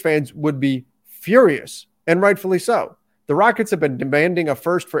 Lakers fans would be furious, and rightfully so. The Rockets have been demanding a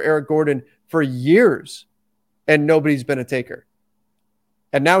first for Eric Gordon for years, and nobody's been a taker.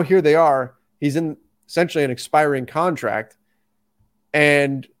 And now here they are. He's in essentially an expiring contract,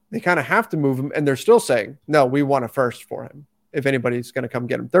 and they kind of have to move him, and they're still saying, no, we want a first for him. If anybody's going to come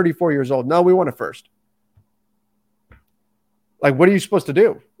get him. 34 years old. No, we want a first. Like, what are you supposed to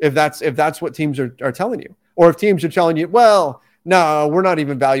do if that's what teams are telling you? Or if teams are telling you, well, no, we're not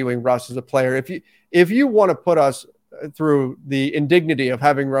even valuing Russ as a player. If you want to put us through the indignity of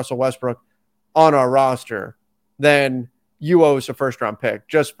having Russell Westbrook on our roster, then you owe us a first-round pick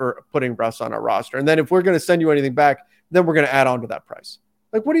just for putting Russ on our roster. And then if we're going to send you anything back, then we're going to add on to that price.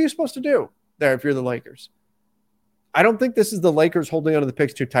 Like, what are you supposed to do there if you're the Lakers? I don't think this is the Lakers holding onto the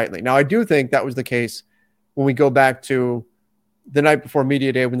picks too tightly. Now, I do think that was the case when we go back to the night before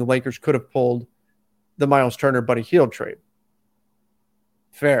media day when the Lakers could have pulled the Miles Turner Buddy Hield trade.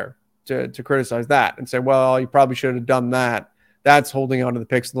 Fair to criticize that and say, well, you probably should have done that. That's holding onto the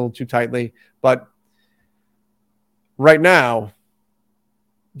picks a little too tightly. But right now,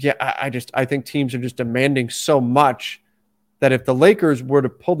 yeah, I think teams are just demanding so much that if the Lakers were to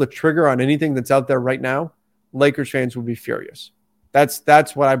pull the trigger on anything that's out there right now, Lakers fans would be furious. That's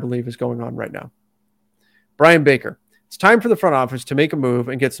what I believe is going on right now. Brian Baker. It's time for the front office to make a move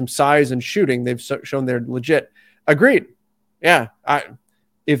and get some size and shooting. They've shown they're legit. Agreed. Yeah.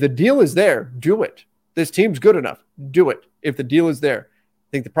 If the deal is there, do it. This team's good enough. Do it. If the deal is there. I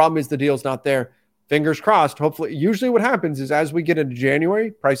think the problem is the deal's not there. Fingers crossed. Hopefully, usually what happens is as we get into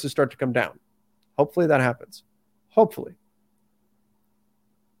January, prices start to come down. Hopefully that happens. Hopefully.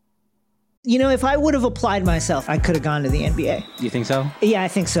 You know, if I would have applied myself, I could have gone to the NBA. You think so? Yeah, I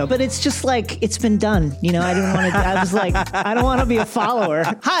think so. But it's just like, it's been done. You know, I didn't want to, I was like, I don't want to be a follower.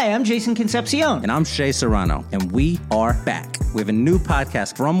 Hi, I'm Jason Concepcion. And I'm Shea Serrano. And we are back. We have a new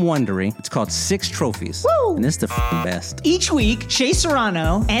podcast from Wondery. It's called Six Trophies. Woo! And it's the best. Each week, Shea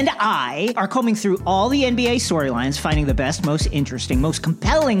Serrano and I are combing through all the NBA storylines, finding the best, most interesting, most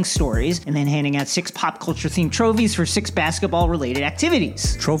compelling stories, and then handing out 6 pop culture themed trophies for 6 basketball related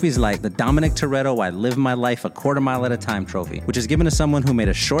activities. Trophies like the Dominic Toretto I Live My Life a Quarter Mile at a Time trophy, which is given to someone who made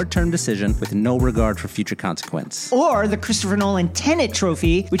a short-term decision with no regard for future consequence. Or the Christopher Nolan Tenet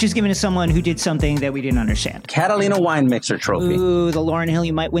trophy, which is given to someone who did something that we didn't understand. Catalina Wine Mixer trophy. Ooh, the Lauryn Hill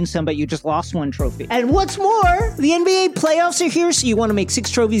You Might Win Some, but You Just Lost One trophy. And what's more, the NBA playoffs are here, so you want to make 6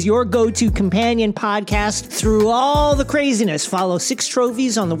 Trophies your go-to companion podcast through all the craziness. Follow 6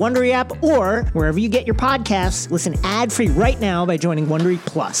 Trophies on the Wondery app or wherever you get your podcasts. Listen ad-free right now by joining Wondery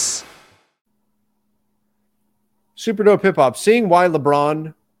Plus. Super Dope Hip Hop. Seeing why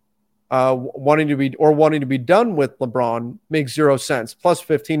LeBron wanting to be done with LeBron makes 0 sense. Plus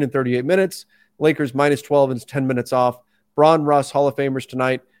 15 in 38 minutes. Lakers minus 12 and it's 10 minutes off. Bron, Russ, Hall of Famers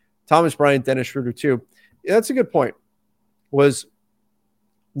tonight. Thomas Bryant, Dennis Schroeder too. Yeah, that's a good point. Was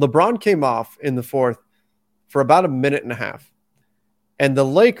LeBron came off in the fourth for about a minute and a half. And the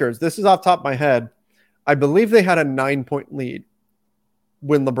Lakers, this is off the top of my head, I believe they had a 9-point lead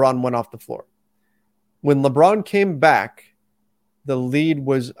when LeBron went off the floor. When LeBron came back, the lead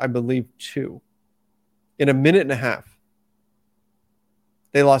was, I believe, 2 in a minute and a half.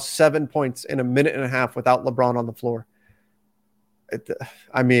 They lost 7 points in a minute and a half without LeBron on the floor.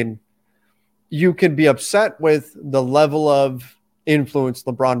 I mean, you can be upset with the level of influence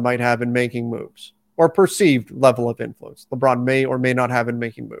LeBron might have in making moves, or perceived level of influence LeBron may or may not have in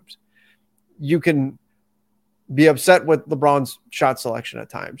making moves. You can be upset with LeBron's shot selection at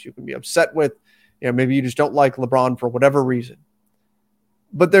times. You can be upset with, maybe you just don't like LeBron for whatever reason.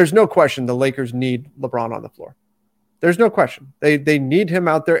 But there's no question the Lakers need LeBron on the floor. There's no question. They need him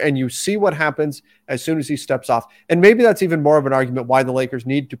out there, and you see what happens as soon as he steps off. And maybe that's even more of an argument why the Lakers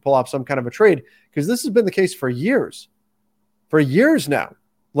need to pull off some kind of a trade, because this has been the case for years. For years now,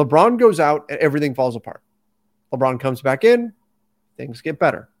 LeBron goes out and everything falls apart. LeBron comes back in, things get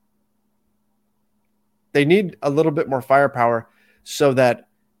better. They need a little bit more firepower so that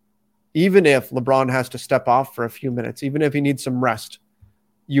even if LeBron has to step off for a few minutes, even if he needs some rest,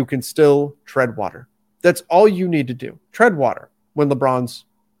 you can still tread water. That's all you need to do. Tread water when LeBron's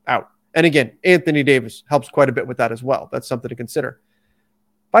out. And again, Anthony Davis helps quite a bit with that as well. That's something to consider.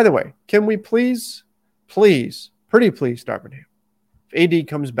 By the way, can we please, pretty please, Darvin, if AD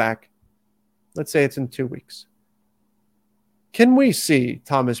comes back, let's say it's in 2 weeks, can we see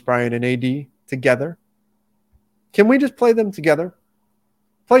Thomas Bryant and AD together? Can we just play them together?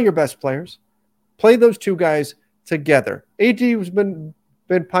 Play your best players. Play those two guys together. AD has been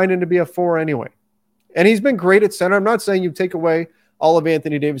pining to be a 4 anyway. And he's been great at center. I'm not saying you take away all of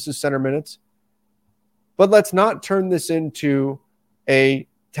Anthony Davis's center minutes. But let's not turn this into a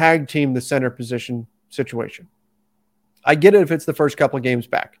tag team the center position situation. I get it if it's the first couple of games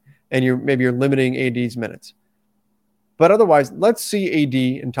back and you're limiting AD's minutes. But otherwise, let's see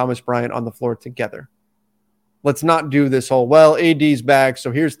AD and Thomas Bryant on the floor together. Let's not do this whole, well, AD's back,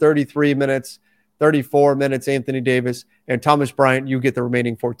 so here's 33 minutes, 34 minutes, Anthony Davis, and Thomas Bryant, you get the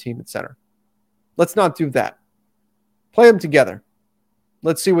remaining 14 at center. Let's not do that. Play them together.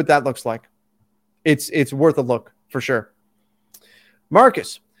 Let's see what that looks like. It's worth a look for sure.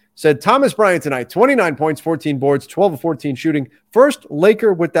 Marcus said, Thomas Bryant tonight, 29 points, 14 boards, 12 of 14 shooting. First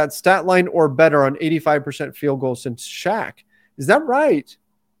Laker with that stat line or better on 85% field goal since Shaq. Is that right?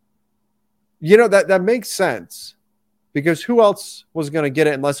 You know, that makes sense because who else was going to get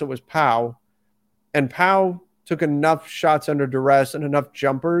it unless it was Powell? And Powell took enough shots under duress and enough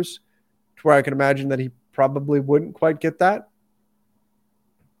jumpers to where I can imagine that he probably wouldn't quite get that.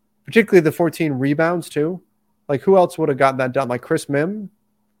 Particularly the 14 rebounds too. Like who else would have gotten that done? Like Chris Mim?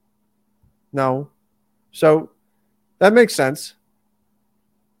 No. So that makes sense.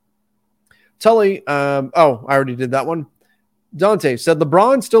 Tully, I already did that one. Dante said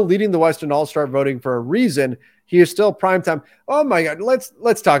LeBron still leading the West in All-Star voting for a reason. He is still primetime. Oh my God.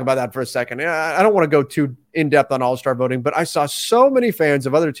 Let's talk about that for a second. I don't want to go too in-depth on All-Star voting, but I saw so many fans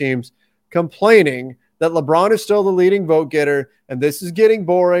of other teams complaining that LeBron is still the leading vote getter and this is getting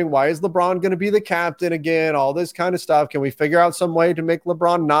boring. Why is LeBron going to be the captain again? All this kind of stuff. Can we figure out some way to make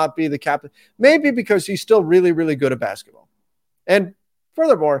LeBron not be the captain? Maybe because he's still really, really good at basketball. And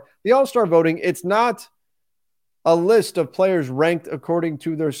furthermore, the All-Star voting, it's not a list of players ranked according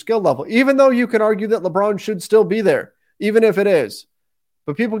to their skill level, even though you can argue that LeBron should still be there, even if it is.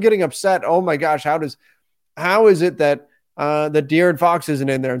 But people getting upset, oh my gosh, how is it that De'Aaron Fox isn't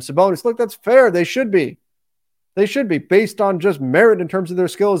in there and Sabonis? Look, that's fair. They should be. They should be based on just merit in terms of their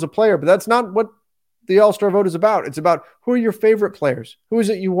skill as a player, but that's not what the All-Star vote is about. It's about who are your favorite players? Who is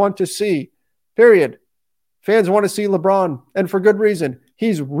it you want to see? Period. Fans want to see LeBron, and for good reason.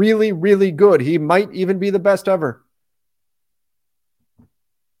 He's really, really good. He might even be the best ever.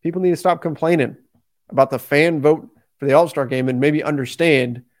 People need to stop complaining about the fan vote for the All-Star game and maybe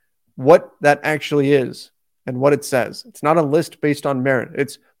understand what that actually is and what it says. It's not a list based on merit.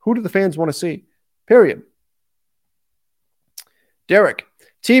 It's who do the fans want to see? Period. Derek,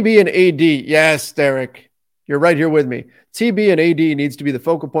 TB and AD. Yes, Derek, you're right here with me. TB and AD needs to be the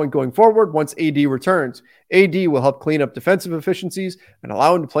focal point going forward once AD returns. AD will help clean up defensive efficiencies and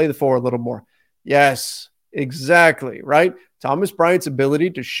allow him to play the 4 a little more. Yes, exactly, right? Thomas Bryant's ability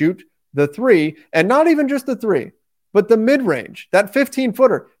to shoot the 3, and not even just the 3, but the mid-range, that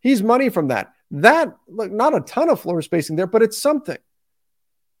 15-footer. He's money from that. That, look, not a ton of floor spacing there, but it's something.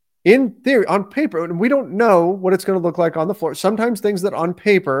 In theory, on paper, and we don't know what it's going to look like on the floor. Sometimes things that on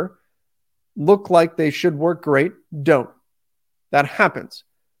paper look like they should work great don't. That happens.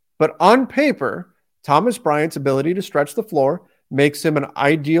 But on paper, Thomas Bryant's ability to stretch the floor makes him an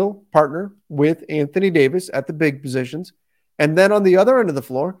ideal partner with Anthony Davis at the big positions. And then on the other end of the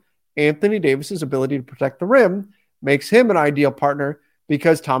floor, Anthony Davis's ability to protect the rim makes him an ideal partner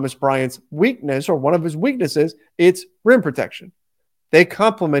because Thomas Bryant's weakness, or one of his weaknesses, it's rim protection. They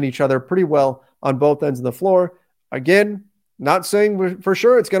complement each other pretty well on both ends of the floor. Again, not saying for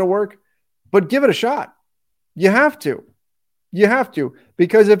sure it's going to work, but give it a shot. You have to. You have to,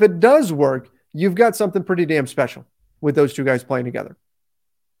 because if it does work, you've got something pretty damn special with those two guys playing together.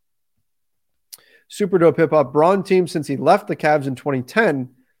 Super dope hip hop. Braun team since he left the Cavs in 2010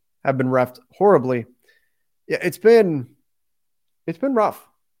 have been reffed horribly. Yeah, it's been rough.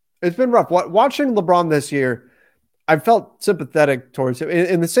 It's been rough. Watching LeBron this year, I felt sympathetic towards him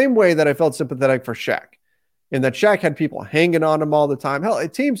in the same way that I felt sympathetic for Shaq, in that Shaq had people hanging on him all the time. Hell,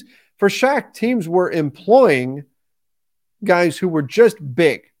 teams were employing guys who were just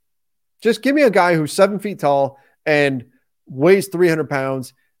big. Just give me a guy who's 7 feet tall and weighs 300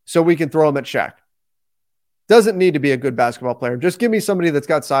 pounds so we can throw him at Shaq. Doesn't need to be a good basketball player. Just give me somebody that's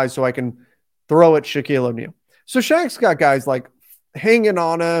got size so I can throw at Shaquille O'Neal. So Shaq's got guys like hanging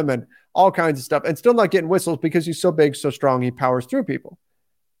on him and all kinds of stuff and still not getting whistles because he's so big, so strong, he powers through people.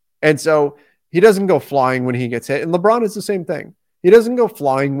 And so he doesn't go flying when he gets hit. And LeBron is the same thing. He doesn't go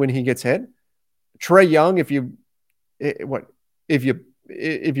flying when he gets hit. Trae Young, if you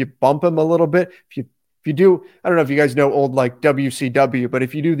bump him a little bit, if you do, I don't know if you guys know old like WCW, but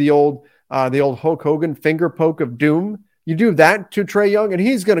if you do the old Hulk Hogan finger poke of doom, you do that to Trae Young and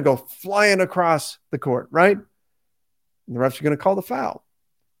he's going to go flying across the court, right? And the refs are going to call the foul.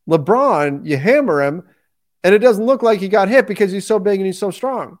 LeBron, you hammer him, and it doesn't look like he got hit because he's so big and he's so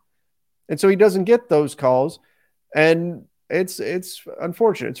strong. And so he doesn't get those calls. And it's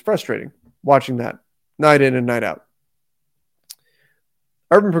unfortunate. It's frustrating watching that night in and night out.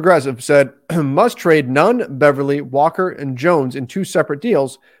 Urban Progressive said, must trade Nunn, Beverly, Walker, and Jones in 2 separate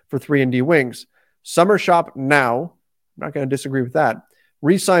deals for 3-and-D wings. Summer shop now. I'm not going to disagree with that.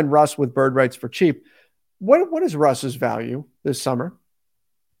 Re-sign Russ with bird rights for cheap. What is Russ's value this summer?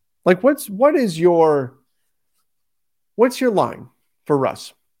 Like, what's your line for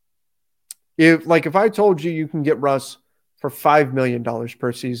Russ? If I told you can get Russ for $5 million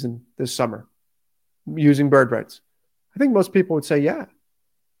per season this summer using bird rights, I think most people would say, yeah.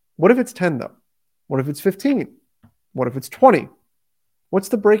 What if it's 10 though? What if it's 15? What if it's 20? What's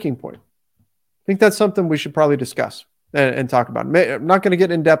the breaking point? I think that's something we should probably discuss and talk about. I'm not going to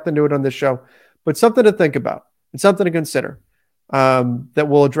get in depth into it on this show, but something to think about and something to consider that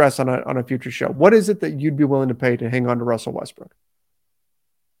we'll address on a future show. What is it that you'd be willing to pay to hang on to Russell Westbrook?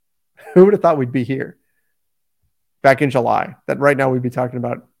 Who would have thought we'd be here back in July? That right now we'd be talking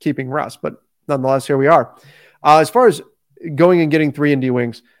about keeping Russ, but nonetheless, here we are. As far as going and getting 3-and-D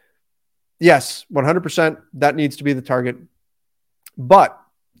wings, yes, 100%. That needs to be the target, but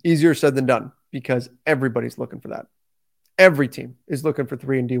easier said than done because everybody's looking for that. Every team is looking for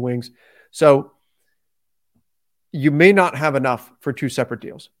 3-and-D wings. So you may not have enough for 2 separate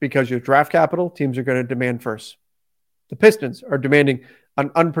deals because your draft capital teams are going to demand first. The Pistons are demanding an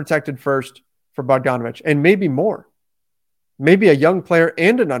unprotected first for Bogdanovich and maybe more. Maybe a young player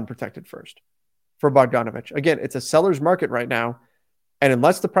and an unprotected first for Bogdanovich. Again, it's a seller's market right now. And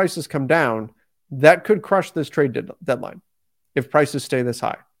unless the prices come down, that could crush this trade deadline if prices stay this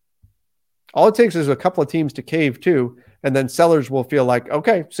high. All it takes is a couple of teams to cave too, and then sellers will feel like,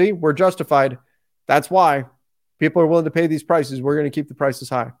 okay, see, we're justified. That's why people are willing to pay these prices. We're going to keep the prices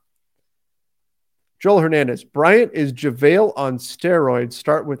high. Joel Hernandez, Bryant is JaVale on steroids.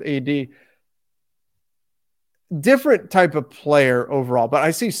 Start with AD. Different type of player overall, but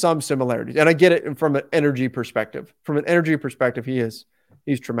I see some similarities. And I get it from an energy perspective. From an energy perspective, he's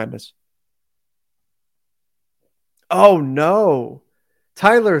tremendous. Oh, no.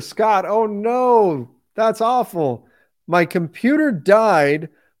 Tyler Scott. Oh, no. That's awful. My computer died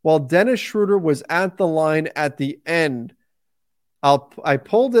while Dennis Schroeder was at the line at the end. I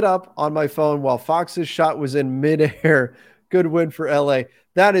pulled it up on my phone while Fox's shot was in midair. Good win for LA.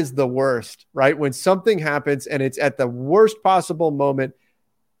 That is the worst, right? When something happens and it's at the worst possible moment.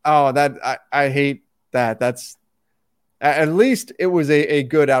 Oh, I hate that. That's at least it was a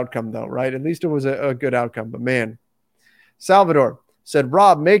good outcome though, right? At least it was a good outcome, but man, Salvador said,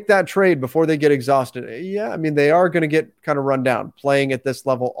 Rob, make that trade before they get exhausted. Yeah. I mean, they are going to get kind of run down playing at this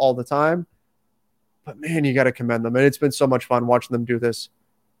level all the time, but man, you got to commend them. And it's been so much fun watching them do this.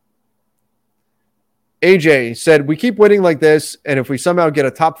 AJ said, we keep winning like this, and if we somehow get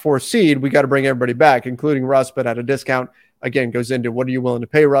a top 4 seed, we got to bring everybody back, including Russ, but at a discount. Again, goes into what are you willing to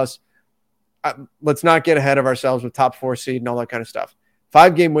pay Russ? Let's not get ahead of ourselves with top 4 seed and all that kind of stuff.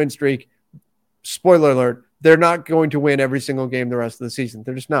 5-game win streak. Spoiler alert, they're not going to win every single game the rest of the season.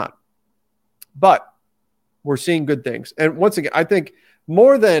 They're just not. But we're seeing good things. And once again, I think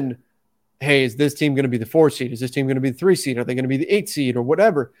more than, hey, is this team going to be the 4 seed? Is this team going to be the 3 seed? Are they going to be the 8 seed or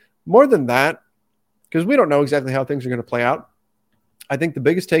whatever? More than that, because we don't know exactly how things are going to play out. I think the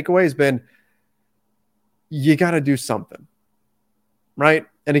biggest takeaway has been you got to do something, right?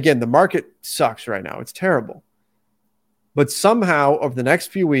 And again, the market sucks right now. It's terrible. But somehow over the next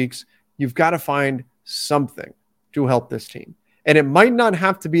few weeks, you've got to find something to help this team. And it might not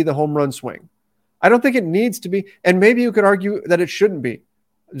have to be the home run swing. I don't think it needs to be. And maybe you could argue that it shouldn't be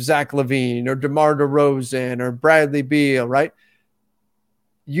Zach LaVine or DeMar DeRozan or Bradley Beal, right?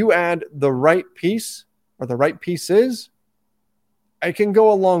 You add the right piece or the right pieces, it can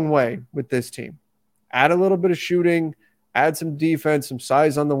go a long way with this team. Add a little bit of shooting, add some defense, some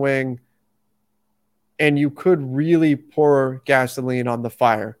size on the wing, and you could really pour gasoline on the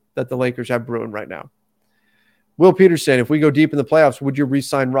fire that the Lakers have brewing right now. Will Peterson, if we go deep in the playoffs, would you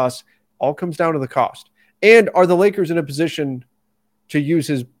re-sign Russ? All comes down to the cost. And are the Lakers in a position to use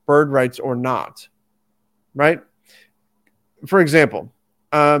his bird rights or not? Right? For example,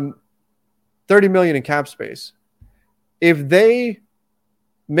 $30 million in cap space. If they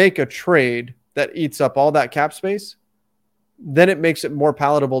make a trade that eats up all that cap space, then it makes it more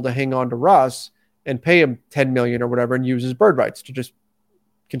palatable to hang on to Russ and pay him $10 million or whatever and use his bird rights to just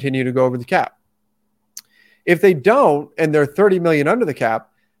continue to go over the cap. If they don't, and they're $30 million under the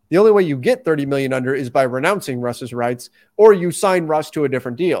cap, the only way you get $30 million under is by renouncing Russ's rights, or you sign Russ to a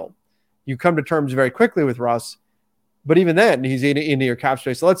different deal. You come to terms very quickly with Russ, But even then, he's into your cap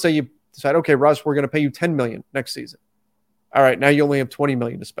space. So let's say you decide, okay, Russ, we're going to pay you $10 million next season. All right, now you only have $20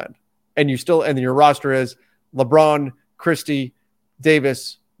 million to spend. And then your roster is LeBron, Christie,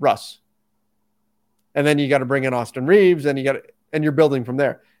 Davis, Russ. And then you got to bring in Austin Reeves, and you're building from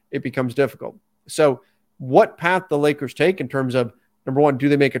there. It becomes difficult. So what path the Lakers take in terms of, number one, do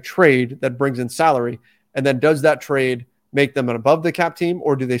they make a trade that brings in salary? And then does that trade make them an above the cap team,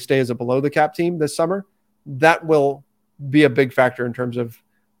 or do they stay as a below the cap team this summer? That will be a big factor in terms of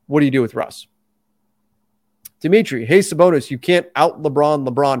what do you do with Russ. Dimitri, hey, Sabonis, you can't out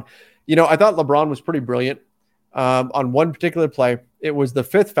LeBron. I thought LeBron was pretty brilliant on one particular play. It was the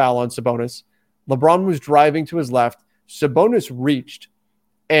 5th foul on Sabonis. LeBron was driving to his left. Sabonis reached.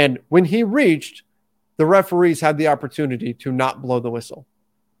 And when he reached, the referees had the opportunity to not blow the whistle.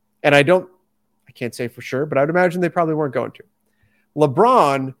 And I can't say for sure, but I'd imagine they probably weren't going to.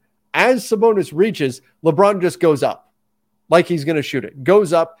 LeBron, as Sabonis reaches, LeBron just goes up like he's going to shoot it.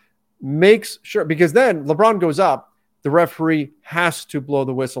 Goes up, makes sure, because then LeBron goes up, the referee has to blow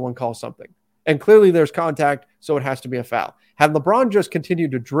the whistle and call something. And clearly there's contact, so it has to be a foul. Had LeBron just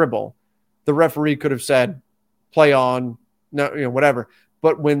continued to dribble, the referee could have said, play on, no, whatever.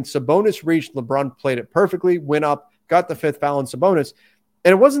 But when Sabonis reached, LeBron played it perfectly, went up, got the 5th foul on Sabonis.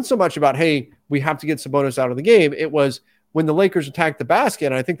 And it wasn't so much about, hey, we have to get Sabonis out of the game. It was when the Lakers attacked the basket,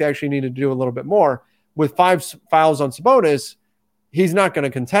 and I think they actually needed to do a little bit more. With 5 fouls on Sabonis, he's not going to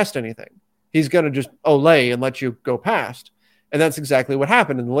contest anything. He's going to just olay and let you go past. And that's exactly what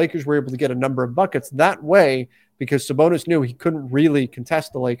happened. And the Lakers were able to get a number of buckets that way because Sabonis knew he couldn't really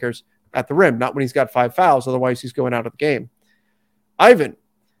contest the Lakers at the rim, not when he's got 5 fouls. Otherwise, he's going out of the game. Ivan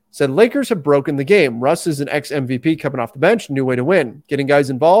said, Lakers have broken the game. Russ is an ex-MVP coming off the bench, new way to win. Getting guys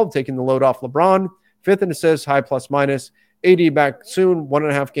involved, taking the load off LeBron. 5th in assists, high plus minus. AD back soon,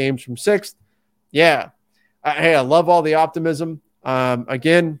 1.5 games from 6th. Yeah. Hey, I love all the optimism.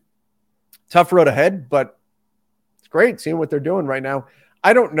 Again, tough road ahead, but it's great seeing what they're doing right now.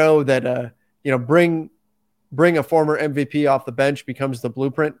 I don't know that, bring a former MVP off the bench becomes the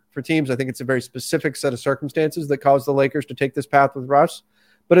blueprint for teams. I think it's a very specific set of circumstances that caused the Lakers to take this path with Russ,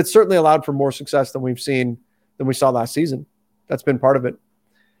 but it's certainly allowed for more success than we saw last season. That's been part of it.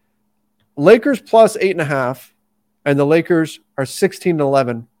 Lakers plus 8.5, and the Lakers are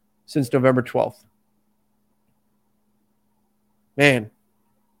 16-11 since November 12th. Man,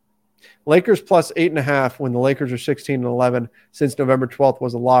 Lakers plus 8.5 when the Lakers are 16-11 since November 12th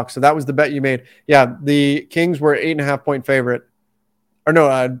was a lock. So that was the bet you made. Yeah, the Kings were 8.5 point favorite. Or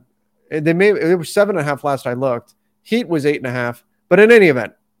no, it was 7.5 last I looked. Heat was 8.5. But in any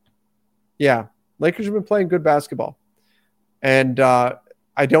event, yeah, Lakers have been playing good basketball. And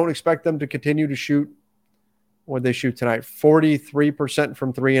I don't expect them to continue to shoot. What did they shoot tonight? 43%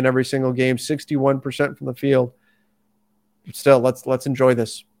 from 3 in every single game, 61% from the field. But still, let's enjoy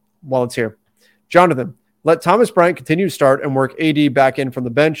this while it's here. Jonathan, let Thomas Bryant continue to start and work AD back in from the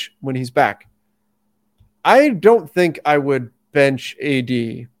bench when he's back. I don't think I would bench AD.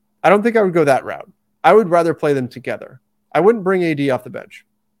 I don't think I would go that route. I would rather play them together. I wouldn't bring AD off the bench.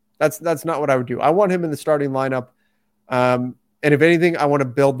 That's not what I would do. I want him in the starting lineup. And if anything, I want to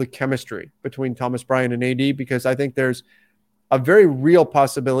build the chemistry between Thomas Bryant and AD because I think there's a very real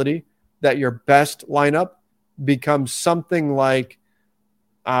possibility that your best lineup becomes something like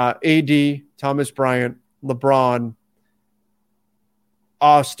AD, Thomas Bryant, LeBron,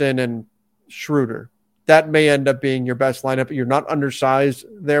 Austin, and Schroeder. That may end up being your best lineup. You're not undersized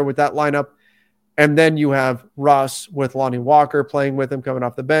there with that lineup. And then you have Russ with Lonnie Walker playing with him coming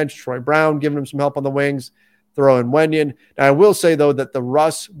off the bench, Troy Brown giving him some help on the wings, throw in Wenyen. Now, I will say, though, that the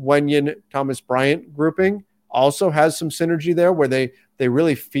Russ, Wenyen, Thomas Bryant grouping also has some synergy there where they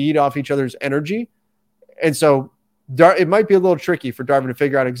really feed off each other's energy. And so it might be a little tricky for Darvin to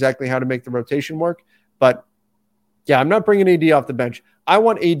figure out exactly how to make the rotation work. But, yeah, I'm not bringing AD off the bench. I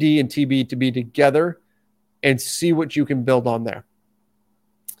want AD and TB to be together and see what you can build on there.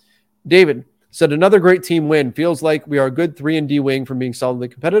 David said, another great team win. Feels like we are a good 3-and-D wing from being solidly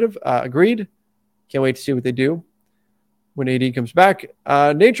competitive. Agreed. Can't wait to see what they do when AD comes back.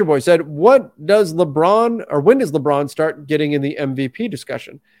 Nature Boy said, when does LeBron start getting in the MVP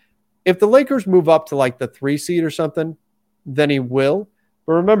discussion? If the Lakers move up to like the 3 seed or something, then he will.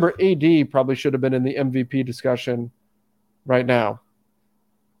 But remember, AD probably should have been in the MVP discussion right now.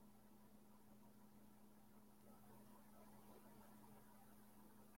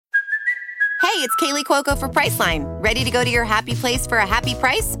 Hey, it's Kaylee Cuoco for Priceline. Ready to go to your happy place for a happy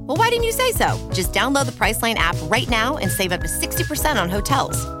price? Well, why didn't you say so? Just download the Priceline app right now and save up to 60% on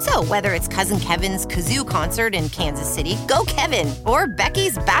hotels. So whether it's Cousin Kevin's Kazoo Concert in Kansas City, go Kevin, or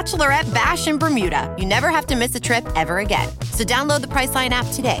Becky's Bachelorette Bash in Bermuda, you never have to miss a trip ever again. So download the Priceline app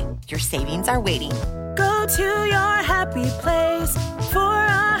today. Your savings are waiting. Go to your happy place for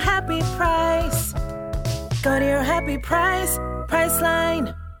a happy price. Go to your happy price,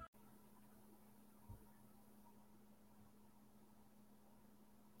 Priceline.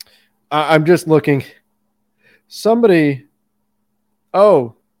 I'm just looking. Somebody.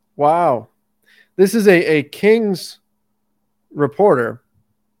 Oh, wow. This is a Kings reporter.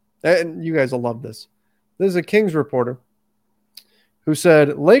 And you guys will love this. This is a Kings reporter who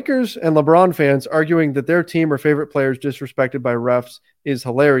said Lakers and LeBron fans arguing that their team or favorite players disrespected by refs is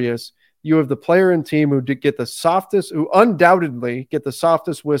hilarious. You have the player and team who who undoubtedly get the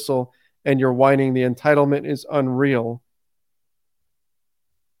softest whistle, and you're whining. The entitlement is unreal.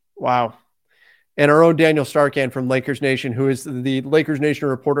 Wow. And our own Daniel Starkan from Lakers Nation, who is the Lakers Nation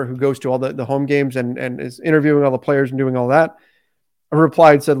reporter who goes to all the home games and is interviewing all the players and doing all that,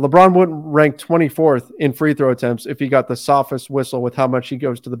 replied, said LeBron wouldn't rank 24th in free throw attempts if he got the softest whistle with how much he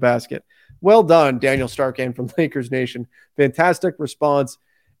goes to the basket. Well done, Daniel Starkan from Lakers Nation. Fantastic response.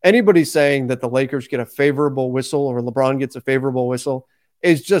 Anybody saying that the Lakers get a favorable whistle or LeBron gets a favorable whistle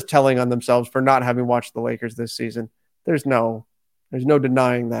is just telling on themselves for not having watched the Lakers this season. There's no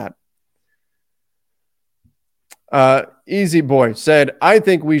denying that. Easy Boy said, I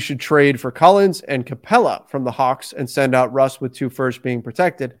think we should trade for Collins and Capella from the Hawks and send out Russ with 2 firsts being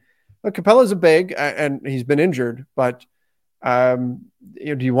protected. But Capella's a big, and he's been injured, but do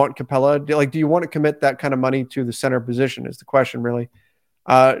you want Capella? Do you want to commit that kind of money to the center position is the question, really.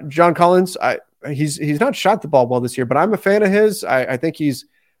 John Collins, he's not shot the ball well this year, but I'm a fan of his. I think he's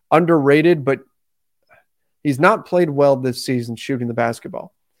underrated, but he's not played well this season shooting the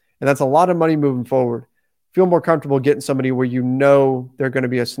basketball. And that's a lot of money moving forward. Feel more comfortable getting somebody where you know they're going to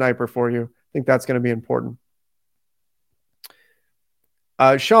be a sniper for you. I think that's going to be important.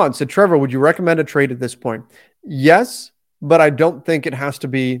 Sean said, Trevor, would you recommend a trade at this point? Yes, but I don't think it has to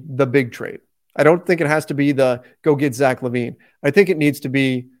be the big trade. I don't think it has to be the go get Zach LaVine. I think it needs to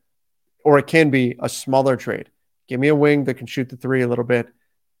be, or it can be, a smaller trade. Give me a wing that can shoot the three a little bit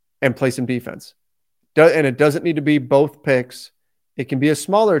and play some defense. And it doesn't need to be both picks. It can be a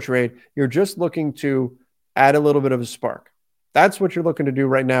smaller trade. You're just looking to add a little bit of a spark. That's what you're looking to do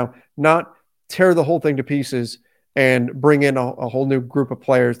right now, not tear the whole thing to pieces and bring in a whole new group of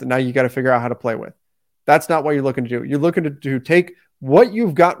players that now you got to figure out how to play with. That's not what you're looking to do. You're looking to take what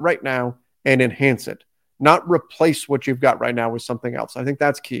you've got right now and enhance it, not replace what you've got right now with something else. I think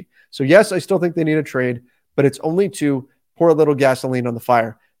that's key. So yes, I still think they need a trade, but it's only to pour a little gasoline on the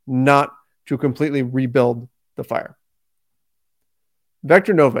fire, not to completely rebuild the fire.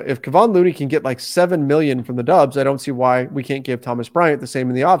 Vector Nova, if Kevon Looney can get like $7 million from the Dubs, I don't see why we can't give Thomas Bryant the same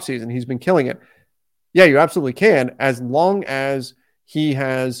in the offseason. He's been killing it. Yeah, you absolutely can, as long as he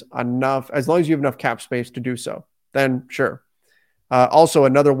has enough, as long as you have enough cap space to do so, then sure. Also,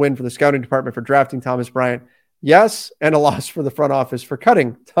 another win for the scouting department for drafting Thomas Bryant. Yes, and a loss for the front office for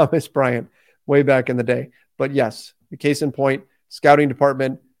cutting Thomas Bryant way back in the day. But yes, the case in point, scouting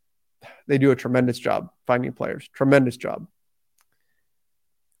department, they do a tremendous job finding players. Tremendous job.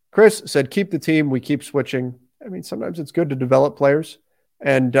 Chris said, keep the team. We keep switching. I mean, sometimes it's good to develop players.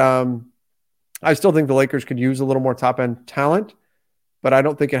 And I still think the Lakers could use a little more top-end talent, but I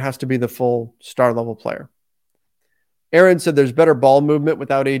don't think it has to be the full star-level player. Aaron said there's better ball movement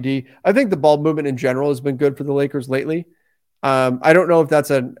without AD. I think the ball movement in general has been good for the Lakers lately. I don't know if that's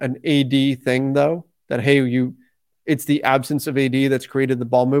an AD thing, though, that, hey, it's the absence of AD that's created the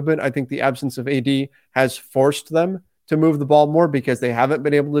ball movement. I think the absence of AD has forced them to move the ball more because they haven't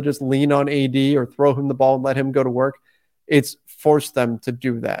been able to just lean on AD or throw him the ball and let him go to work. It's forced them to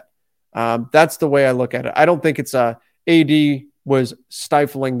do that. That's the way I look at it. I don't think it's AD was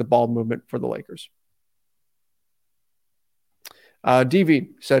stifling the ball movement for the Lakers.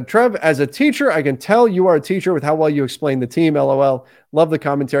 DV said, Trev, as a teacher, I can tell you are a teacher with how well you explain the team. LOL. Love the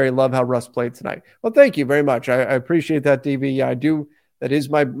commentary. Love how Russ played tonight. Well, thank you very much. I appreciate that, DV. Yeah, I do. That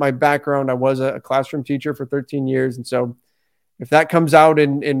is my background. I was a classroom teacher for 13 years. And so if that comes out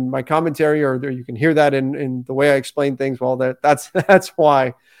in my commentary or you can hear that in the way I explain things, well, that's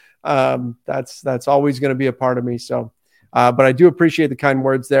why. That's always going to be a part of me. So, but I do appreciate the kind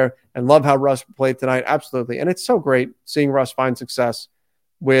words there and love how Russ played tonight. Absolutely. And it's so great seeing Russ find success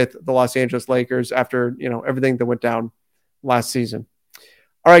with the Los Angeles Lakers after, everything that went down last season.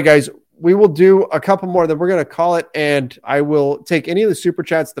 All right, guys, we will do a couple more, then we're going to call it, and I will take any of the super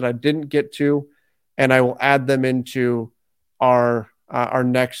chats that I didn't get to, and I will add them into our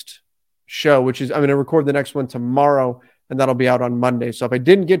next show, which is I'm going to record the next one tomorrow, and that'll be out on Monday. So if I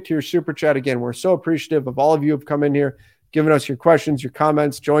didn't get to your super chat, again, we're so appreciative of all of you who have come in here, given us your questions, your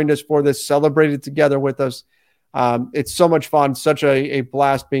comments, joined us for this, celebrated together with us. It's so much fun, such a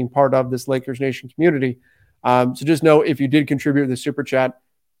blast being part of this Lakers Nation community. So just know if you did contribute to the super chat,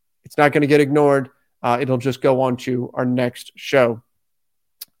 it's not going to get ignored. It'll just go on to our next show.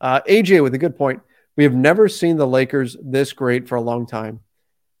 AJ with a good point. We have never seen the Lakers this great for a long time.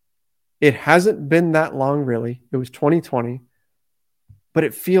 It hasn't been that long, really. It was 2020, but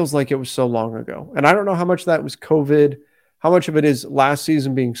it feels like it was so long ago. And I don't know how much that was COVID, how much of it is last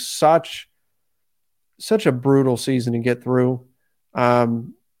season being such a brutal season to get through.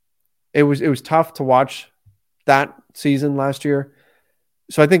 It was tough to watch that season last year.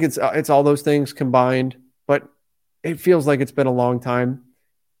 So I think it's all those things combined, but it feels like it's been a long time,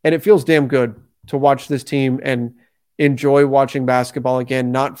 and it feels damn good to watch this team and enjoy watching basketball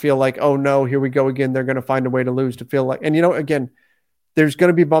again, not feel like, oh no, here we go again. They're going to find a way to lose, to feel like, and again, there's going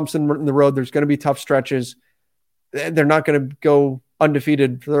to be bumps in the road. There's going to be tough stretches. They're not going to go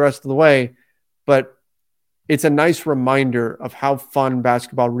undefeated for the rest of the way, but it's a nice reminder of how fun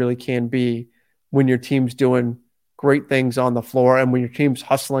basketball really can be when your team's doing great things on the floor and when your team's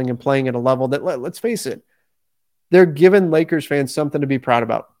hustling and playing at a level that, let's face it, they're giving Lakers fans something to be proud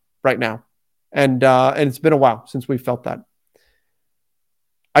about right now. And it's been a while since we felt that.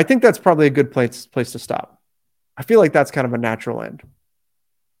 I think that's probably a good place to stop. I feel like that's kind of a natural end.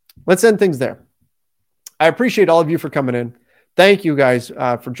 Let's end things there. I appreciate all of you for coming in. Thank you guys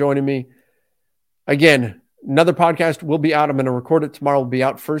for joining me. Again, another podcast will be out. I'm going to record it tomorrow. Will be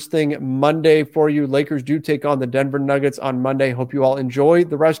out first thing Monday for you. Lakers do take on the Denver Nuggets on Monday. Hope you all enjoy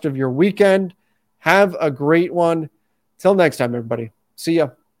the rest of your weekend. Have a great one. Till next time, everybody. See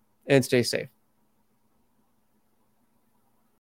ya and stay safe.